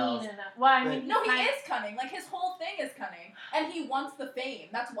at cunning spells. enough. Well, I But- mean, No, he kind- is cunning. Like, his whole thing is cunning. And he wants the fame.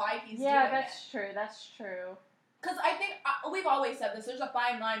 That's why he's Yeah, doing that's it. true. That's true. Because I think, we've always said this, there's a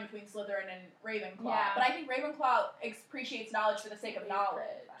fine line between Slytherin and Ravenclaw. Yeah. But I think Ravenclaw appreciates knowledge for the sake of knowledge.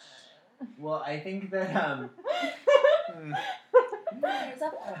 Well, I think that There's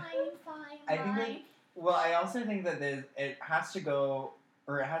a fine I think that, well, I also think that it has to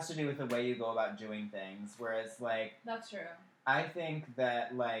do with the way you go about doing things. Whereas, like, That's true. I think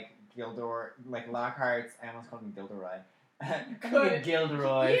that, like, Lockhart's, I almost called him Gilderoy. Good.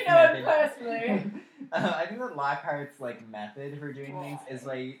 Gilderoy. You know it personally. I think that Lockhart's, like, method for doing things is,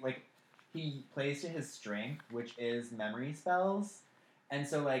 like, he plays to his strength, which is memory spells. And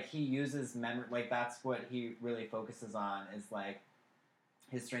so, like, he uses memory, like, that's what he really focuses on, is, like,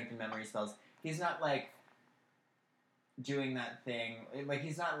 his strength and memory spells. He's not, like, doing that thing, like,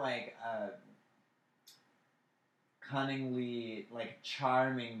 he's not, like, cunningly, like,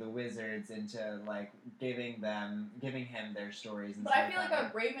 charming the wizards into, like, giving him their stories and But stuff I feel like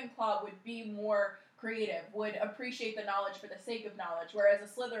a Ravenclaw would be more creative, would appreciate the knowledge for the sake of knowledge, whereas a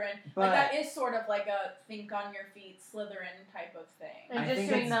Slytherin, But- like, that is sort of like a think on your feet Slytherin type of thing. And I just think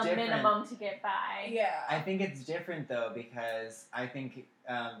doing it's the different. minimum to get by. Yeah. I think it's different, though, because I think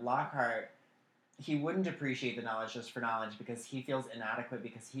Lockhart, he wouldn't appreciate the knowledge just for knowledge because he feels inadequate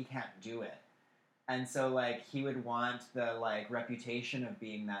because he can't do it. And so, like, he would want the, like, reputation of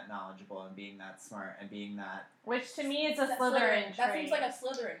being that knowledgeable and being that smart and being that... Which to me is a That Slytherin trait. That seems like a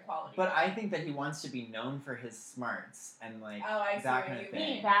Slytherin quality. But I think that he wants to be known for his smarts and, like, Oh, I see that what kind of you thing.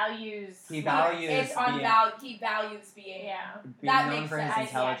 He mean. values. He values It's on being- he values being. Yeah. being That known makes for his sense.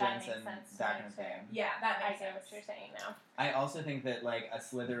 intelligence Yeah, that and makes sense that to kind me of too. thing. Yeah, that I makes get sense. what you're saying now. I also think that, like, a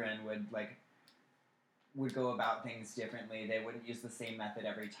Slytherin would go about things differently. They wouldn't use the same method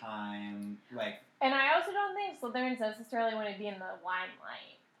every time. Like, And I also don't think Slytherins necessarily want to be in the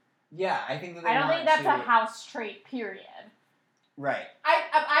limelight. yeah, I think that they I don't want think that's to, a house trait, period. Right.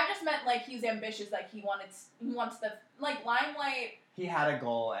 I just meant, like, he's ambitious, like, he wants the, like, limelight, He had a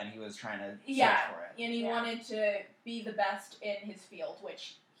goal and he was trying to yeah, search for it. and he Yeah. wanted to be the best in his field,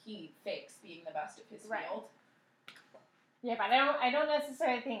 which he fakes being the best of his Right. field. Yeah, but I don't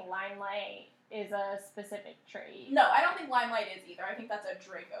necessarily think limelight is a specific trait. No, I don't think limelight is either. I think that's a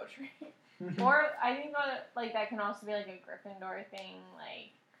Draco trait. Or I think like that can also be like a Gryffindor thing.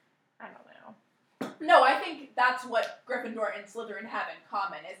 Like, I don't know. No, I think that's what Gryffindor and Slytherin have in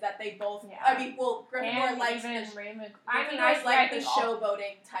common, is that they both, Yeah. I mean, well, Gryffindor And likes even the, Raymond. Gryffindor's like the think all-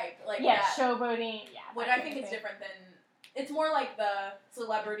 showboating type, like Yeah, that. showboating. Yeah. Which that I think kind is of thing. different than, it's more like the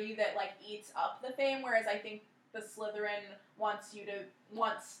celebrity that, like, eats up the fame, whereas I think the Slytherin wants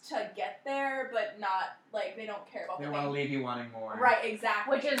to get there, but not, like, they don't care about They the want to fame. leave you wanting more. Right,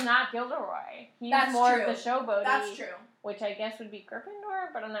 exactly. Which is not Gilderoy. He's That's more true. of the showboating. That's true. Which I guess would be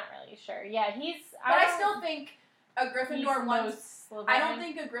Gryffindor, but I'm not really sure. Yeah, he's. But I don't- still think a he's Gryffindor wants, most I don't Slytherin.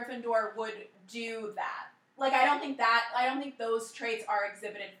 think a Gryffindor would do that. Like, I don't think those traits are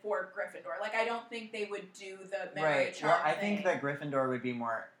exhibited for Gryffindor. Like, I don't think they would do the memory Right. charm Well, I thing. think that Gryffindor would be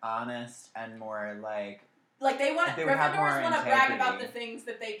more honest and more like Like, they want, they would have more Gryffindors want to brag about integrity. the things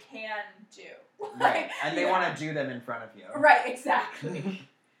that they can do. right, and they yeah. want to do them in front of you. Right, exactly.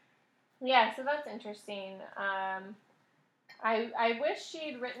 Yeah, so that's interesting. I wish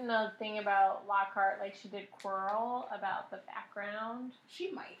she'd written a thing about Lockhart like she did Quirrell about the background.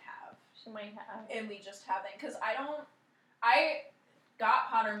 She might have. She might have. and we just haven't. Because I got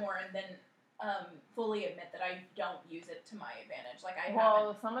Pottermore and then fully admit that I don't use it to my advantage. Like, I haven't.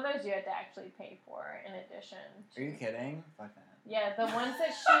 Well, some of those you had to actually pay for in addition. Are you kidding? Fuck that. Yeah, the ones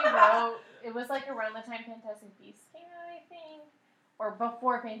that she wrote, it was like around the time Fantastic Beasts came out, I think. Or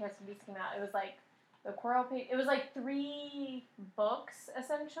before Fantastic Beasts came out. It was like the Quirrell page. It was like 3 books,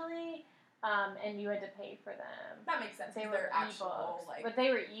 essentially. And you had to pay for them. That makes sense. They 'Cause were they're actual, ebooks, like. but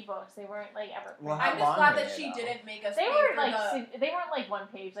they were ebooks. They weren't like ever. Well, printed. how I'm just long glad were that they, she though? didn't make us They pay were for like they weren't like one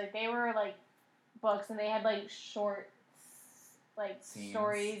page. Like they were like books, and they had like short, like Scenes.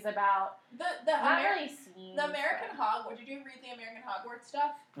 stories about the not really scenes. the American but- Hogwarts. Did you read the American Hogwarts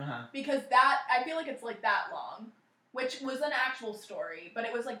stuff? Uh-huh. Because that, I feel like it's like that long, which was an actual story, but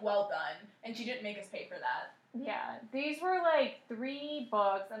it was like well done, and she didn't make us pay for that. Yeah, these were like 3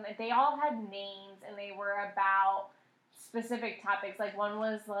 books, and they all had names, and they were about specific topics. Like one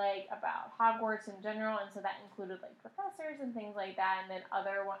was like about Hogwarts in general, and so that included like professors and things like that. And then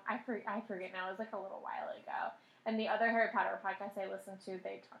other one, I forget now. It was like a little while ago. And the other Harry Potter podcast I listened to,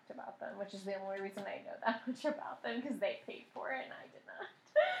 they talked about them, which is the only reason I know that much about them because they paid for it and I did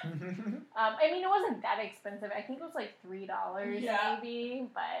not. I mean, it wasn't that expensive. I think it was like $3 Yeah. maybe,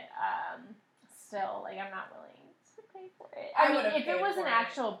 but still, like, I'm not willing to pay for it. I I mean, would've if it paid was for an it.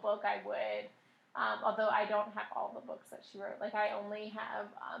 actual book, I would. Although I don't have all the books that she wrote. Like, I only have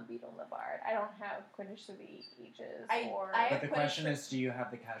Beetle and the Bard. I don't have Quidditch Through the Ages or... I- But the Quidditch question for- is, do you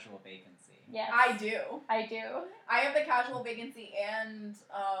have the casual vacancy? Yes. I do. I do. I have the casual vacancy and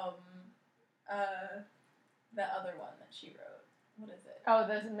the other one that she wrote. What is it? Oh,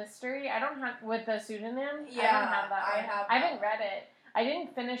 the mystery? I don't have... With the pseudonym? I Yeah, don't have that I one. have I that haven't read it. I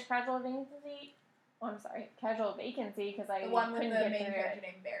didn't finish Casual Vacancy. Oh, I'm sorry. Casual Vacancy, because I The one with couldn't the get main through character it.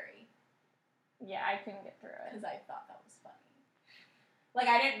 named Barry. Yeah, I couldn't get through it. Because I thought that was funny. Like,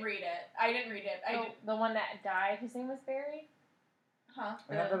 I didn't read it. The one that died, his name was Barry? Huh?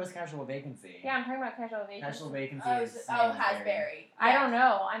 I thought that was casual vacancy. Yeah, I'm talking about Casual Vacancy. Casual vacancy Oh, is Hasberry. I don't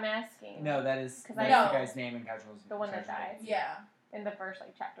know. I'm asking. No, that is 'Cause that's I- the guy's name in casual. The one that Casual dies. Vacancy. Yeah. In the first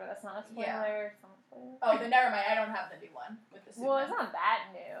chapter, that's not a spoiler. Yeah. It's not a spoiler. Oh, then never mind. I don't have the new one with the Well, it's pseudonym. not that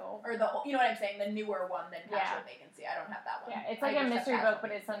new. Or you know what I'm saying? The newer one than Yeah. Casual Vacancy. I don't have that one. Yeah, it's I like a just have mystery Casual book,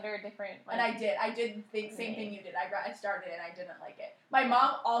 but it's Vacancy. under a different. Like, And I did the same thing you did. I started it and I didn't like it. My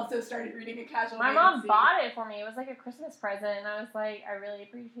mom also started reading a Casual My Vacancy. mom bought it for me. It was like a Christmas present, and I was like, I really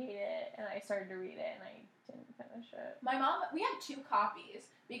appreciate it. And I started to read it, and I didn't finish it. My mom, we had 2 copies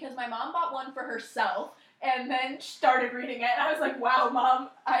because my mom bought one for herself and then started reading it. And I was like, wow, Mom,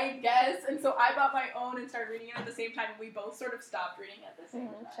 I guess. And so I bought my own and started reading it at the same time. And we both sort of stopped reading it at the same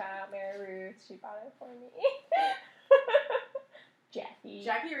time. Shout out Mary Ruth. She bought it for me.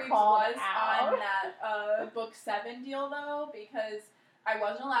 Jackie Reeves called was out. on that book 7 deal though because I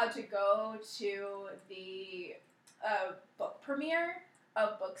wasn't allowed to go to the book premiere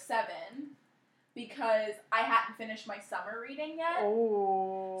of book 7 because I hadn't finished my summer reading yet.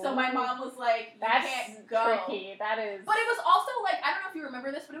 Oh. So my mom was like, "You That's can't go." tricky. That is. But it was also like, I don't know if you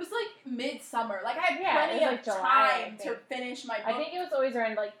remember this, but it was like midsummer. Like I had Yeah, plenty it was of like July, I time to think. finish my book. I think it was always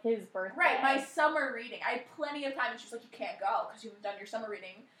around like his birthday. Right, my summer reading. I had plenty of time, and she was like, "You can't go because you haven't done your summer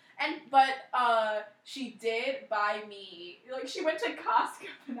reading." But she did buy me, like, she went to Costco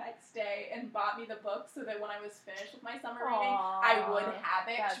the next day and bought me the book so that when I was finished with my summer reading, I would have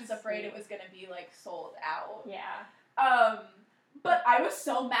it. that's She was afraid it sweet. was gonna be like sold out. Yeah. But I was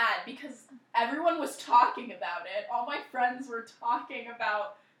so mad because everyone was talking about it. All my friends were talking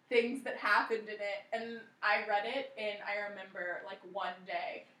about things that happened in it, and I read it, and I remember, like, one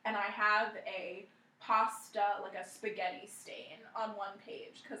day, and I have a pasta, like a spaghetti stain on one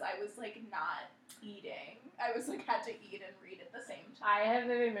page, because I was, like, not eating. I was, like, had to eat and read at the same time. I have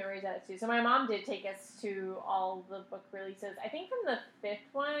vivid memories of it too. So my mom did take us to all the book releases. I think from the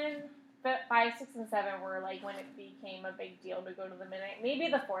 5th one, but 5, 6, and 7 were like when it became a big deal to go to the midnight. Maybe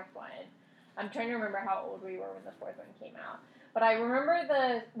the 4th one. I'm trying to remember how old we were when the 4th one came out. But I remember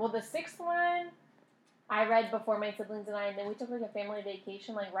the 6th one I read before my siblings and I, and then we took like a family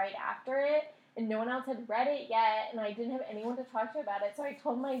vacation like right after it. And no one else had read it yet, and I didn't have anyone to talk to about it. So I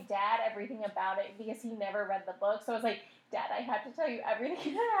told my dad everything about it because he never read the book. So I was like, Dad, I have to tell you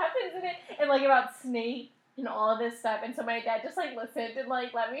everything that happens in it, and like about Snape and all of this stuff. And so my dad just like listened and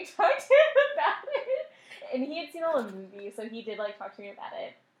like let me talk to him about it. And he had seen all the movies, so he did like talk to me about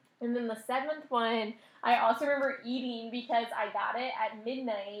it. And then the 7th one, I also remember eating because I got it at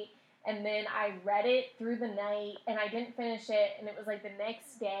midnight. And then I read it through the night, and I didn't finish it, and it was like the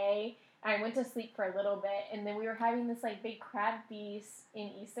next day. I went to sleep for a little bit, and then we were having this like big crab feast in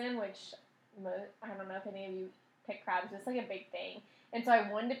Easton, which I don't know if any of you pick crabs. It's like a big thing, And so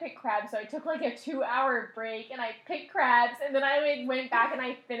I wanted to pick crabs, so I took like a 2-hour break, and I picked crabs, and then I went back and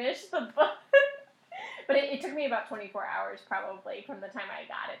I finished the book. But it took me about 24 hours, probably, from the time I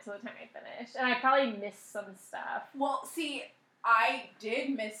got it to the time I finished. And I probably missed some stuff. Well, see, I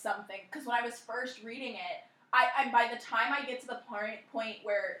did miss something, because when I was first reading it, I by the time I get to the point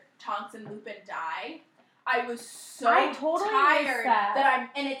where Tonks and Lupin die, I was so I totally tired missed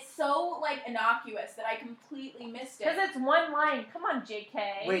that. and it's so, like, innocuous that I completely missed it. Because it's one line. Come on,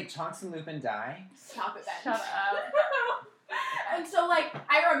 JK. Wait, Tonks and Lupin die? Stop it, Ben. Shut up. And so, like,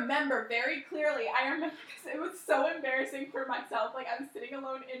 I remember very clearly, because it was so embarrassing for myself, like, I was sitting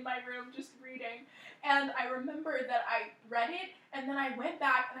alone in my room just reading, and I remember that I read it, and then I went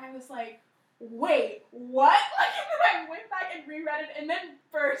back, and I was like, wait, what? Like, and then I went back and reread it, and then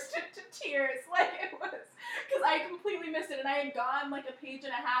burst into tears, like, it was, because I completely missed it, and I had gone, like, a page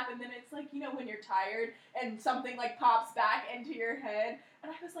and a half, and then it's like, you know, when you're tired, and something, like, pops back into your head,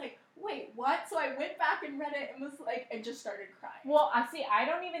 and I was like, wait, what? So I went back and read it and was like, and just started crying. Well, I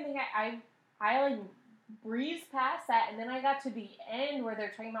don't even think I like breezed past that, and then I got to the end where they're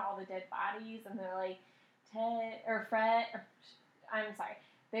talking about all the dead bodies, and they're like,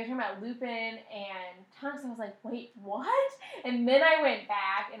 they're talking about Lupin and Tonks, and I was like, wait, what? And then I went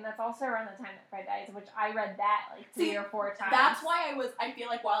back, and that's also around the time that Fred dies, which I read that like 3 or 4 times. That's why I feel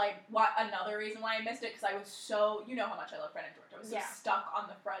like another reason why I missed it, because I was so, you know how much I love Fred and George, I was so stuck on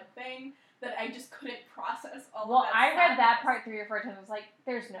the Fred thing that I just couldn't process all of that. Well, I read that sadness. part 3 or 4 times. I was like,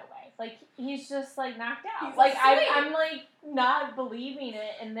 there's no way. Like, he's just, like, knocked out. He's like, asleep. I'm, like, not believing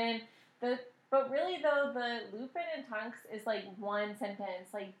it. And then but really, though, the Lupin and Tonks is, like, one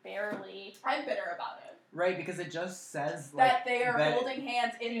sentence, like, barely. I'm bitter about it. Right, because it just says, like... That they are holding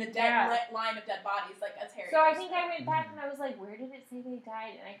hands in the line of dead bodies, like, as Harry. So I think I went back and I was like, where did it say they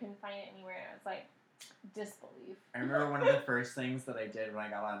died? And I couldn't find it anywhere. And I was like, disbelief. I remember one of the first things that I did when I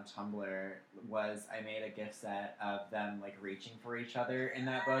got on Tumblr was I made a GIF set of them, like, reaching for each other in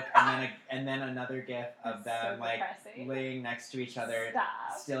that book, and then another GIF of them, so like, depressing. laying next to each other, Stop.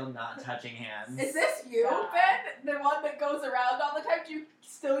 still not touching hands. Is this you, Stop. Ben? The one that goes around all the time? Do you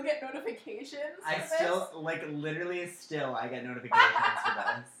still get notifications I for still, this? like, literally still, I get notifications for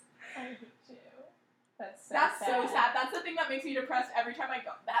this. I hate you. That's so That's sad. so sad. That's the thing that makes me depressed every time I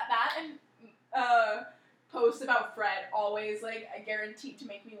go. That and posts about Fred always, like, guaranteed to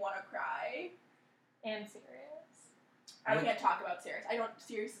make me want to cry. And serious. I can't talk about Sirius.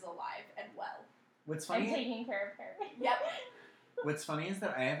 Sirius is alive and well. What's I'm funny? taking care of her. Yep. What's funny is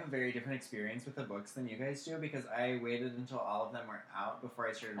that I have a very different experience with the books than you guys do, because I waited until all of them were out before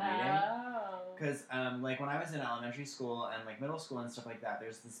I started reading. Oh. Because, like, when I was in elementary school and, like, middle school and stuff like that,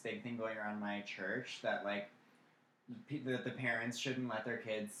 there's this big thing going around my church that, like, the parents shouldn't let their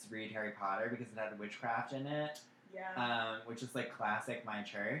kids read Harry Potter because it had witchcraft in it, Yeah. which is, like, classic my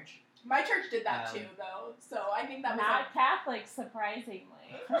church. My church did that too, though. So I think that was Not Catholic, surprisingly.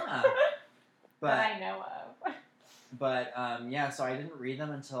 Huh. That I know of. But, yeah, so I didn't read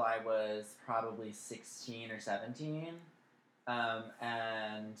them until I was probably 16 or 17.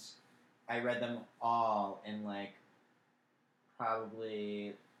 And I read them all in, like,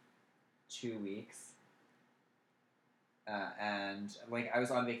 probably 2 weeks. And, like, I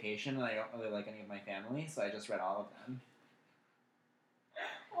was on vacation and I don't really like any of my family, so I just read all of them.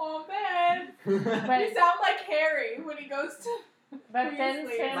 Oh, man. But You sound like Harry when he goes to... But Ben's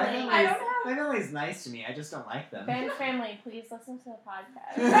Weasley. My family, I don't family's, my family's nice to me, I just don't like them. Ben's family, please listen to the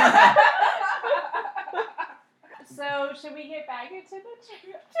podcast. So, should we get back into the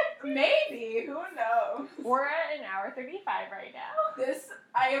church? Maybe. Who knows? We're at an hour 35 right now.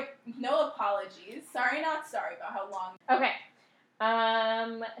 I have no apologies. Sorry, not sorry about how long. Okay.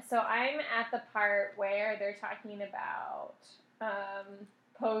 So I'm at the part where they're talking about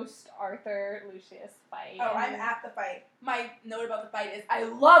post Arthur Lucius fight. Oh, I'm at the fight. My note about the fight is I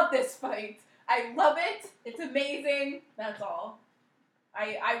love this fight. I love it. It's amazing. That's all.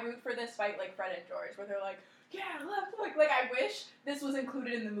 I root for this fight like Fred and George, where they're like, yeah, look. Like, I wish this was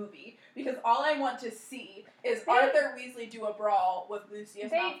included in the movie, because all I want to see is Arthur Weasley do a brawl with Lucius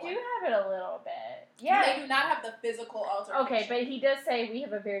They Malfoy. do have it a little bit. Yeah. They do not have the physical altercation. Okay, but he does say we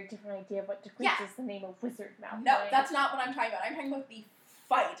have a very different idea of what decreases Yeah. the name of Wizard Malfoy. No, that's not what I'm talking about. I'm talking about the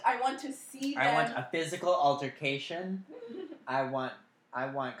fight. I want to see them. I want a physical altercation. I want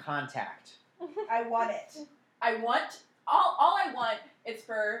contact. I want it. All I want is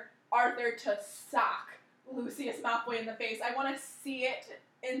for Arthur to sock Lucius Malfoy in the face. I want to see it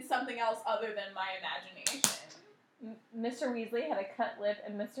in something else other than my imagination. Mr. Weasley had a cut lip,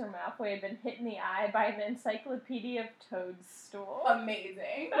 and Mr. Malfoy had been hit in the eye by an Encyclopedia of Toadstool.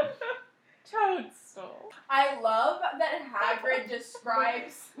 Amazing. Toadstool. I love that Hagrid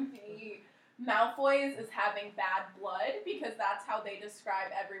describes the Malfoys as having bad blood because that's how they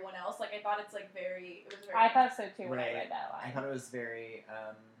describe everyone else. Like, I thought it was very. I thought so too when I Right. read that line. I thought it was very,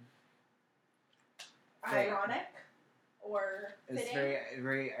 ironic or it was fitting. very,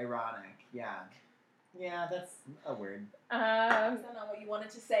 very ironic. Yeah. Yeah, that's a word. Is that not what you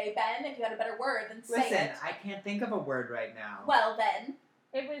wanted to say, Ben? If you had a better word, then say Listen, it. I can't think of a word right now. Well, then,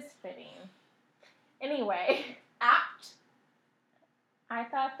 It was fitting. Anyway, apt. I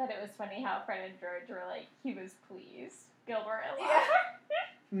thought that it was funny how Fred and George were like, he was pleased. Gilderoy Yeah.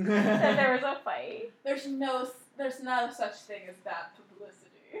 that there was a fight. There's no such thing as bad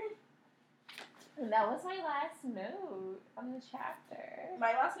publicity. And that was my last note on the chapter.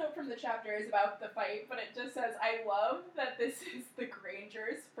 My last note from the chapter is about the fight, but it just says, I love that this is the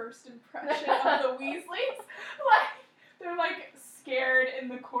Grangers' first impression of the Weasleys. Like, they're like scared in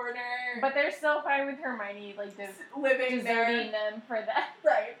the corner, But they're still fine with Hermione, like, living there. deserting them for that.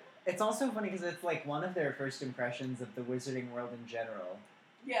 Right. It's also funny because it's like one of their first impressions of the wizarding world in general.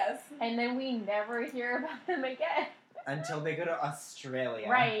 Yes. And then we never hear about them again. Until they go to Australia.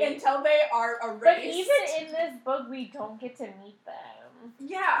 Right. Until they are erased. But even in this book, we don't get to meet them.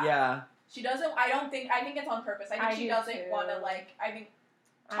 Yeah. Yeah. She doesn't, I think it's on purpose. I think I she do doesn't too. want to,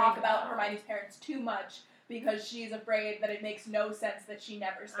 talk I about know. Hermione's parents too much because she's afraid that it makes no sense that she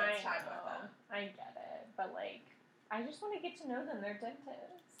never spends I time with know. them. I get it. But, I just want to get to know them. They're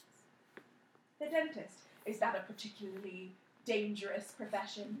dentists. The dentist. Is that a particularly dangerous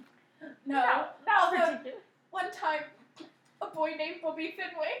profession? No. Not Although, particular. one time, a boy named Bobby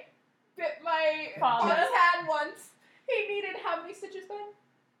Finway bit my Father. father's hand once. He needed how many stitches, Ben?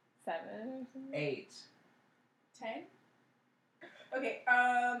 7 or something. 8. 10? Okay,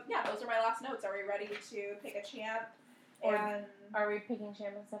 yeah, those are my last notes. Are we ready to pick a champ? Or- And, Are we picking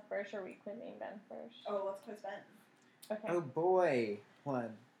Shaman stuff first, or are we quizzing Ben first? let's quiz Ben. Okay. Oh boy.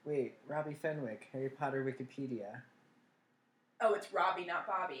 Wait, Robbie Fenwick, Harry Potter Wikipedia. Oh, it's Robbie, not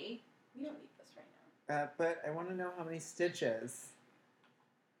Bobby. We don't need this right now. But I want to know how many stitches.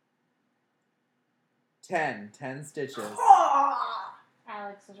 10 stitches. Ah!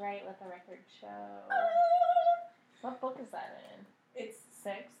 Alex was right. Let the record show. What book is that in? It's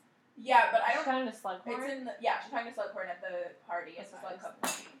 6? yeah, but I She's don't. talking to Slughorn? It's in the, yeah. She's talking to Slughorn at the party. It's That's the what Slug I was Cup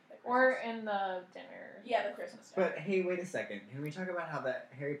party. the Or Christmas- in the dinner. yeah, the Christmas dinner. But hey, wait a second. Can we talk about how the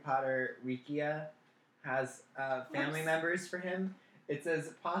Harry Potter Wikia has family Yes. members for him? It says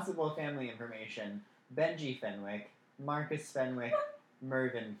possible family information: Benji Fenwick, Marcus Fenwick,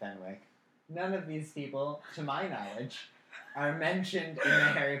 Mervyn Fenwick. None of these people, to my knowledge, are mentioned in the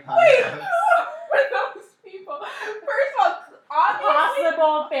Harry Potter Wait, books. who are those people? First of all, obviously,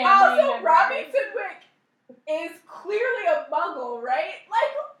 Possible family also members. Robbie Fenwick is clearly a Muggle, right?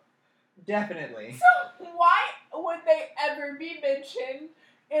 Definitely. So why would they ever be mentioned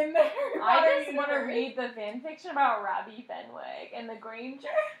in the Harry Potter I just want to universe? read the fan fiction about Robbie Fenwick and the Granger.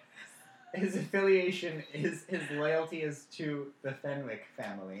 His affiliation is his loyalty is to the Fenwick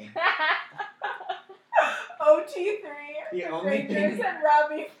family. OT3, The the only Rangers, thing- and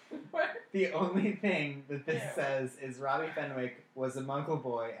Robbie Fenwick. The only thing that this Yeah. says is Robbie Fenwick was a Muggle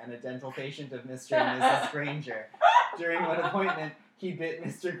boy and a dental patient of Mr. and Mrs. Granger. During one appointment, he bit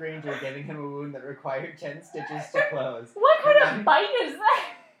Mr. Granger, giving him a wound that required 10 stitches to close. What kind Hermione- of bite is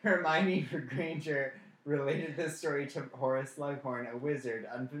that? Hermione Granger related this story to Horace Slughorn, a wizard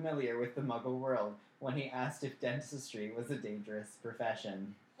unfamiliar with the Muggle world, when he asked if dentistry was a dangerous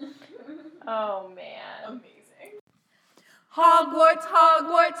profession. Oh, man. Amazing. Hogwarts,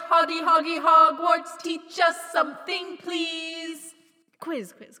 Hogwarts, Hoggy, Hoggy, Hogwarts, teach us something, please.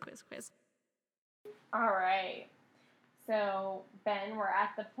 Quiz. All right. So, Ben, we're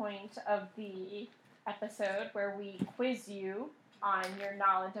at the point of the episode where we quiz you on your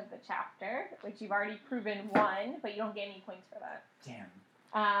knowledge of the chapter, which you've already proven 1, but you don't get any points for that.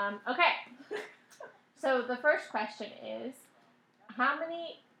 Damn. Okay. So the first question is, how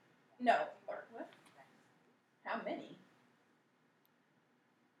many... No, or what? How many?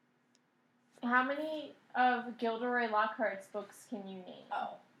 How many of Gilderoy Lockhart's books can you name?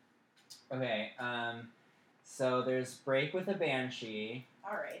 Oh, Okay, so there's Break with a Banshee,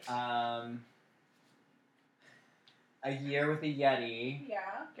 all right. A Year with a Yeti,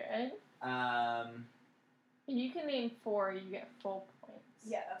 Yeah. Good. You can name 4, you get full points.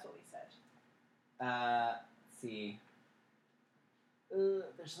 Yeah, that's what we said. let's see.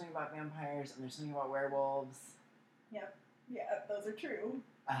 There's something about vampires and there's something about werewolves. Yeah, those are true.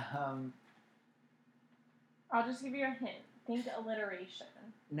 I'll just give you a hint. Think alliteration.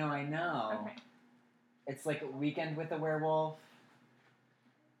 No, I know. Okay. It's like Weekend with a Werewolf.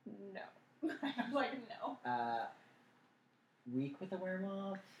 No. I'm like, no. Weak with a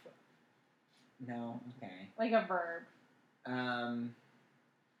werewolf? No. Okay. Like a verb.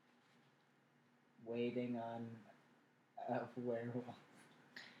 Waiting on a werewolf.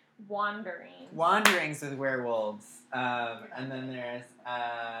 Wandering. Wanderings with werewolves. And then there's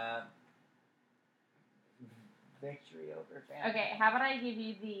victory over family. Okay, how about I give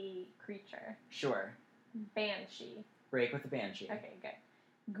you the creature? Sure. Banshee. Break with the banshee. Okay,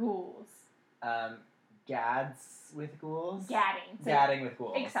 good. Ghouls. Gads with ghouls. Gadding. So Gadding with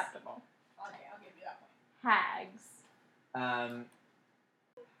ghouls. acceptable. Okay, I'll give you that point. Hags.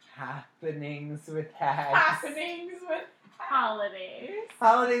 Happenings with hags. Happenings with Holidays.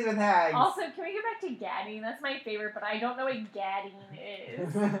 Holidays with hags. Also, can we get back to gadding? That's my favorite, but I don't know what gadding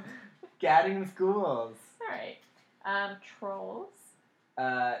is. Gadding with ghouls. Alright. Trolls.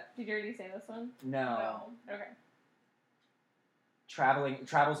 Did you already say this one? No. Okay.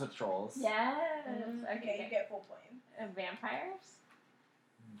 Travels with trolls. Yes. Okay, you Okay. get full points. Vampires?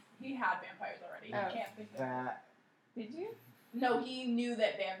 He had vampires already. Oh. He can't think of That Did you? No, he knew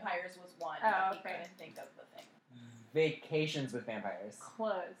that vampires was one, Oh, but he okay. couldn't think of the thing. vacations with vampires.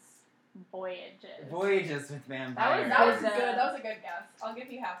 Close. Voyages. Voyages with vampires. That was Good, good. That was a good guess. I'll give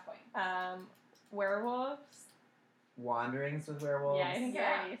you half point. Werewolves? Wanderings with werewolves. Yeah, I think Yeah.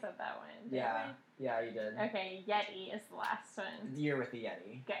 I already said that one. didn't Yeah. I? Yeah, you did. Okay, Yeti is the last one. Year with the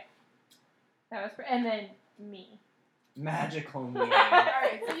Yeti. That was, and then me. Magical me.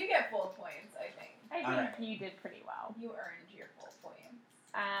 Alright, so you get full points, I think. I think Alright. you did pretty well. You earned your full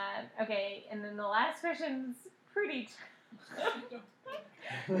points. Okay, and then the last question's pretty.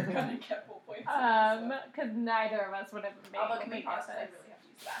 You're gonna get full points. So. Because neither of us would have been Although, able can to we pause? guess 'Cause I it. really have to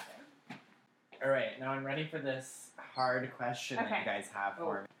use the bathroom. All right, now I'm ready for this hard question that Okay. you guys have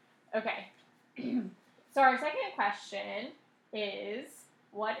for me. Okay. So our second question is,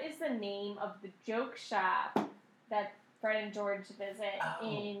 what is the name of the joke shop that Fred and George visit Oh.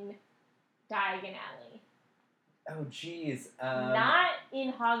 in Diagon Alley? Oh, jeez. Not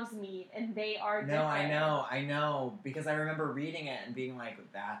in Hogsmeade, and they are No, different. I know, because I remember reading it and being like,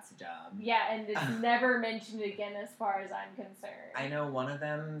 "That's dumb." Yeah, and it's never mentioned again as far as I'm concerned. I know one of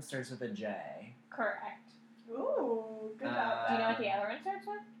them starts with a J. Correct. Ooh, good job. Do you know what the other one starts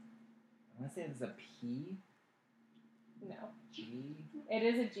with? I want to say it's a P. No. G. It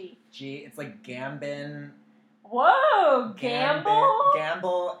is a G. G. It's like Gambin. Whoa! Gamble?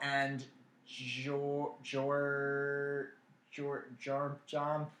 Gamble and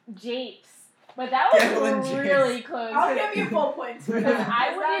Jump. Japes. But that was Gamble and really close. I'll give you full points for Because that.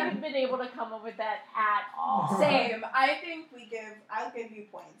 I wouldn't have been able to come up with that at all. Same. I think I'll give you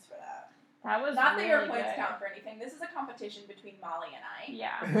points for that. That was Not that really your points good. count for anything. This is a competition between Molly and I.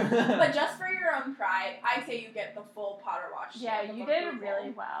 Yeah. But just for your own pride, I say you get the full Potter Watch. Yeah, stamp of you did approval. really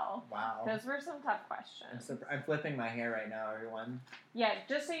well. Wow. Those were some tough questions. I'm flipping my hair right now, everyone. Yeah,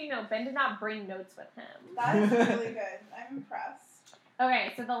 just so you know, Ben did not bring notes with him. That is really good. I'm impressed.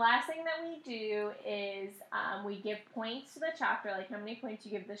 Okay, so the last thing that we do is we give points to the chapter, like how many points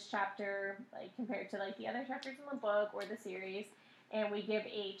you give this chapter, like compared to like the other chapters in the book or the series, and we give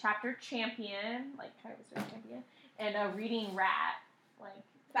a chapter champion, like Travis champion, and a reading rat, like.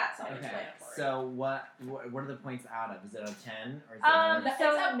 That's Okay. self-explanatory. So what are the points out of? Is it a 10 or is it Um, No,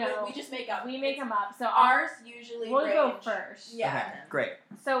 So, it's up, no. we just make up. We make It's- them up. So Ours usually we'll go range- first. Yeah. Okay, great.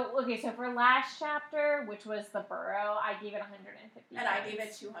 So so for last chapter, which was the Burrow, I gave it 150. And I points. gave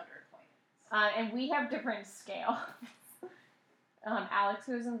it 200 points. And we have different scales. Alex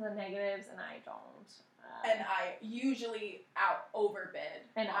goes into the negatives, and I don't. And I usually overbid.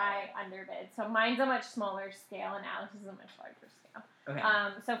 And I underbid. So mine's a much smaller scale, and Alex's is a much larger scale. Okay.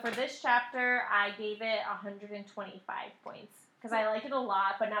 So for this chapter, I gave it 125 points because I like it a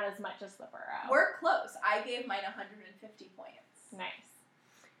lot, but not as much as the Burrow. We're close. I gave mine 150 points. Nice.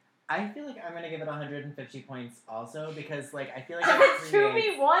 I feel like I'm gonna give it 150 points also because like I feel like It's it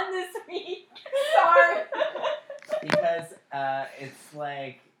creates, 2v1 this week. Sorry. because it's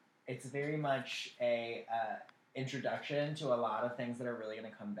like it's very much a introduction to a lot of things that are really gonna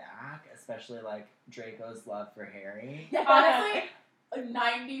come back, especially like Draco's love for Harry. Yeah, honestly,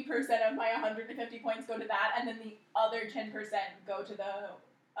 90% of my 150 points go to that, and then the other 10% go to the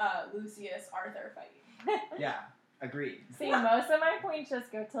Lucius Arthur fight. Yeah, agreed. See, most of my points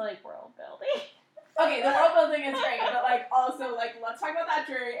just go to like world building. Okay, the world building is great, but like also like let's talk about that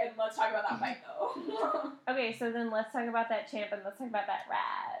jury and let's talk about that fight though. Okay, so then let's talk about that champ and let's talk about that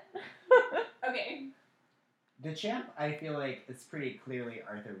rat. Okay. The champ, I feel like it's pretty clearly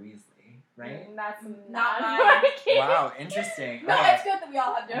Arthur Weasley, right? That's Not not mine. my case. Wow, interesting. No, Okay. it's good that we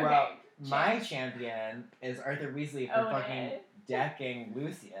all have different. Well, my champs. champion is Arthur Weasley for Own fucking it. decking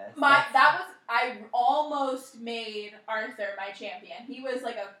Lucius. I almost made Arthur my champion. He was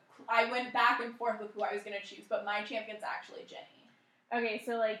like I went back and forth with who I was gonna choose, but my champion's actually Jenny. Okay,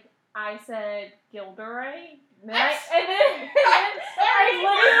 so like I said Gilderoy. And then I'm I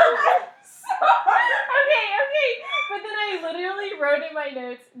literally okay. But then I literally wrote in my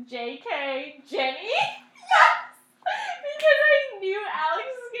notes JK Jenny. Yes! Because I knew Alex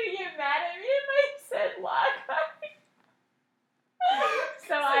was gonna get mad at me if I said Lockhart.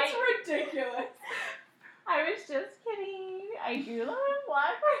 So That's ridiculous. I was just kidding. I do love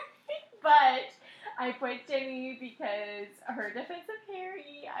Lockhart, but I put Jenny because her defensive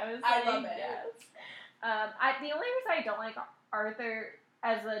Harry. I love it. Yes. The only reason I don't like Arthur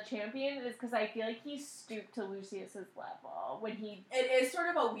as a champion is because I feel like he stooped to Lucius's level when he. It is sort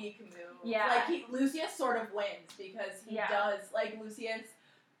of a weak move. Yeah. Like Lucius sort of wins because he does Lucius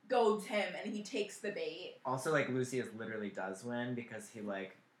goads him and he takes the bait. Also, like, Lucius literally does win because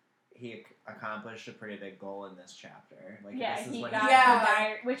he accomplished a pretty big goal in this chapter. Like, this is he when got Yeah.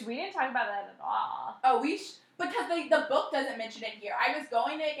 fired, which we didn't talk about that at all. Oh, because the book doesn't mention it here. I was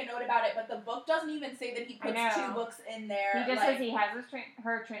going to make a note about it, but the book doesn't even say that he puts I know. 2 books in there. He just says he has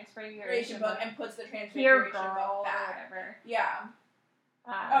her transfiguration book and puts the transfiguration Here, book girl, or back. whatever. Yeah.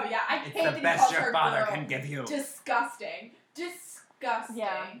 Oh yeah, I hate that he calls her girl. give you. Disgusting.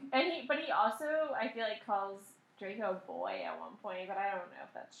 Yeah, and he also I feel like calls Draco boy at one point, but I don't know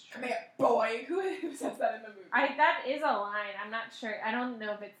if that's true. Come here, boy. Who says that in the movie? That is a line. I'm not sure. I don't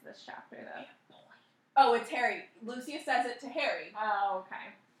know if it's this chapter though. Oh, it's Harry. Lucius says it to Harry Oh,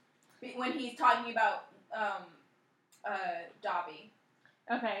 okay. when he's talking about Dobby.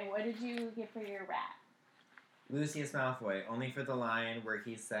 Okay, what did you get for your rat? Lucius Malfoy, only for the line where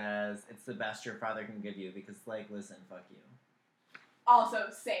he says, "It's the best your father can give you," because, like, listen, fuck you. Also,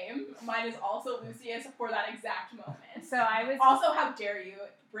 same. Mine is also Lucius for that exact moment. So I was Also, how dare you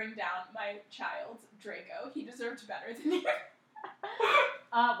bring down my child, Draco? He deserved better than you.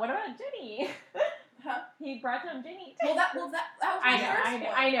 what about Jenny? Huh? He brought down Jenny. Well, that was my first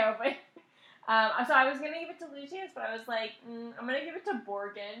one. I know, but so I was gonna give it to Lucius, but I was like, I'm gonna give it to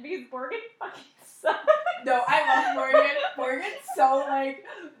Borgin because Borgin fucking sucks. No, I love Morgan. Morgan's so, like,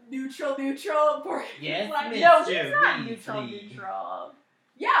 neutral. Morgan Yes, is like, Miss No, he's Joe not Weasley. neutral.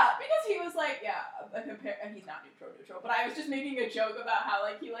 yeah, because he was like, he's not neutral, but I was just making a joke about how,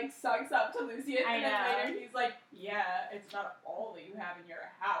 like, he, like, sucks up to Lucius, I and then know. later he's like, yeah, it's not all that you have in your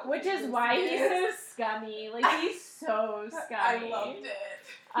house. Which is why he's so scummy. Like, he's so scummy. I loved it.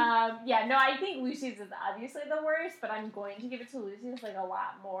 I think Lucius is obviously the worst, but I'm going to give it to Lucius, like, a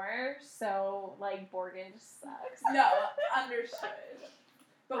lot more. So, like, Borgin just sucks. No, understood.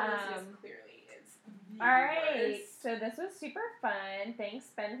 But Lucius clearly is the Alright, worst. so this was super fun. Thanks,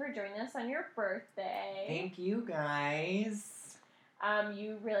 Ben, for joining us on your birthday. Thank you, guys.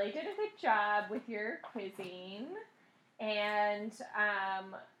 You really did a good job with your quizzing. And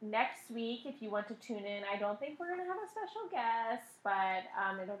next week, if you want to tune in, I don't think we're going to have a special guest, but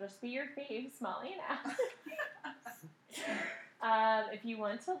it'll just be your faves, Molly and Alex. If you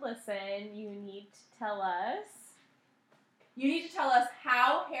want to listen, you need to tell us. You need to tell us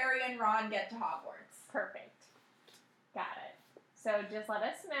how Harry and Ron get to Hogwarts. Perfect. Got it. So just let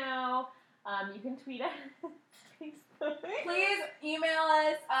us know. You can tweet us. Please email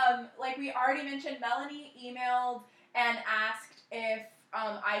us. Like we already mentioned, Melanie emailed and asked if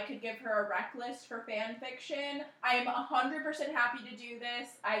I could give her a rec list for fan fiction. I am 100% happy to do this.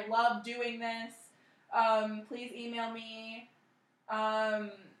 I love doing this. Please email me.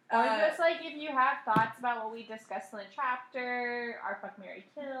 Or just like if you have thoughts about what we discussed in the chapter, our Fuck, Marry,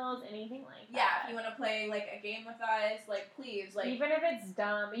 Kills, anything like that. Yeah, if you want to play like a game with us, like please, like even if it's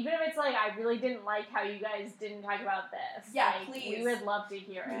dumb, even if it's like I really didn't like how you guys didn't talk about this. Yeah, like, please. We would love to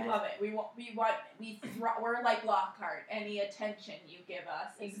hear it. we love it. We're like Lockhart. Any attention you give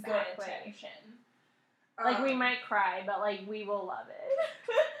us is Exactly. good attention. Like we might cry, but like we will love it.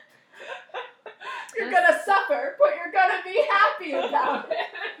 You're gonna suffer, but you're gonna be happy about it.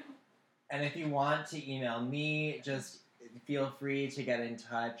 And if you want to email me, just feel free to get in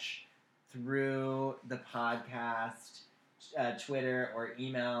touch through the podcast, Twitter or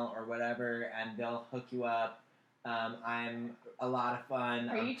email or whatever, and they'll hook you up. I'm a lot of fun.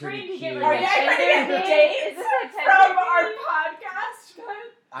 Are I'm you pretty trying to cute. get Are like you a trying to Tinder get date? dates Is this a Tinder from date? our podcast?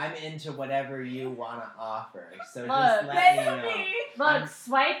 I'm into whatever you want to offer, so Look, just let me know. Look,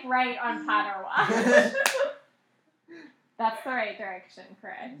 swipe right on Potter Watch. That's the right direction,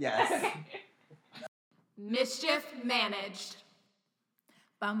 correct? Yes. Okay. Mischief managed.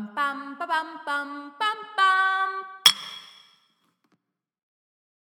 Bum bum ba bum bum bum bum.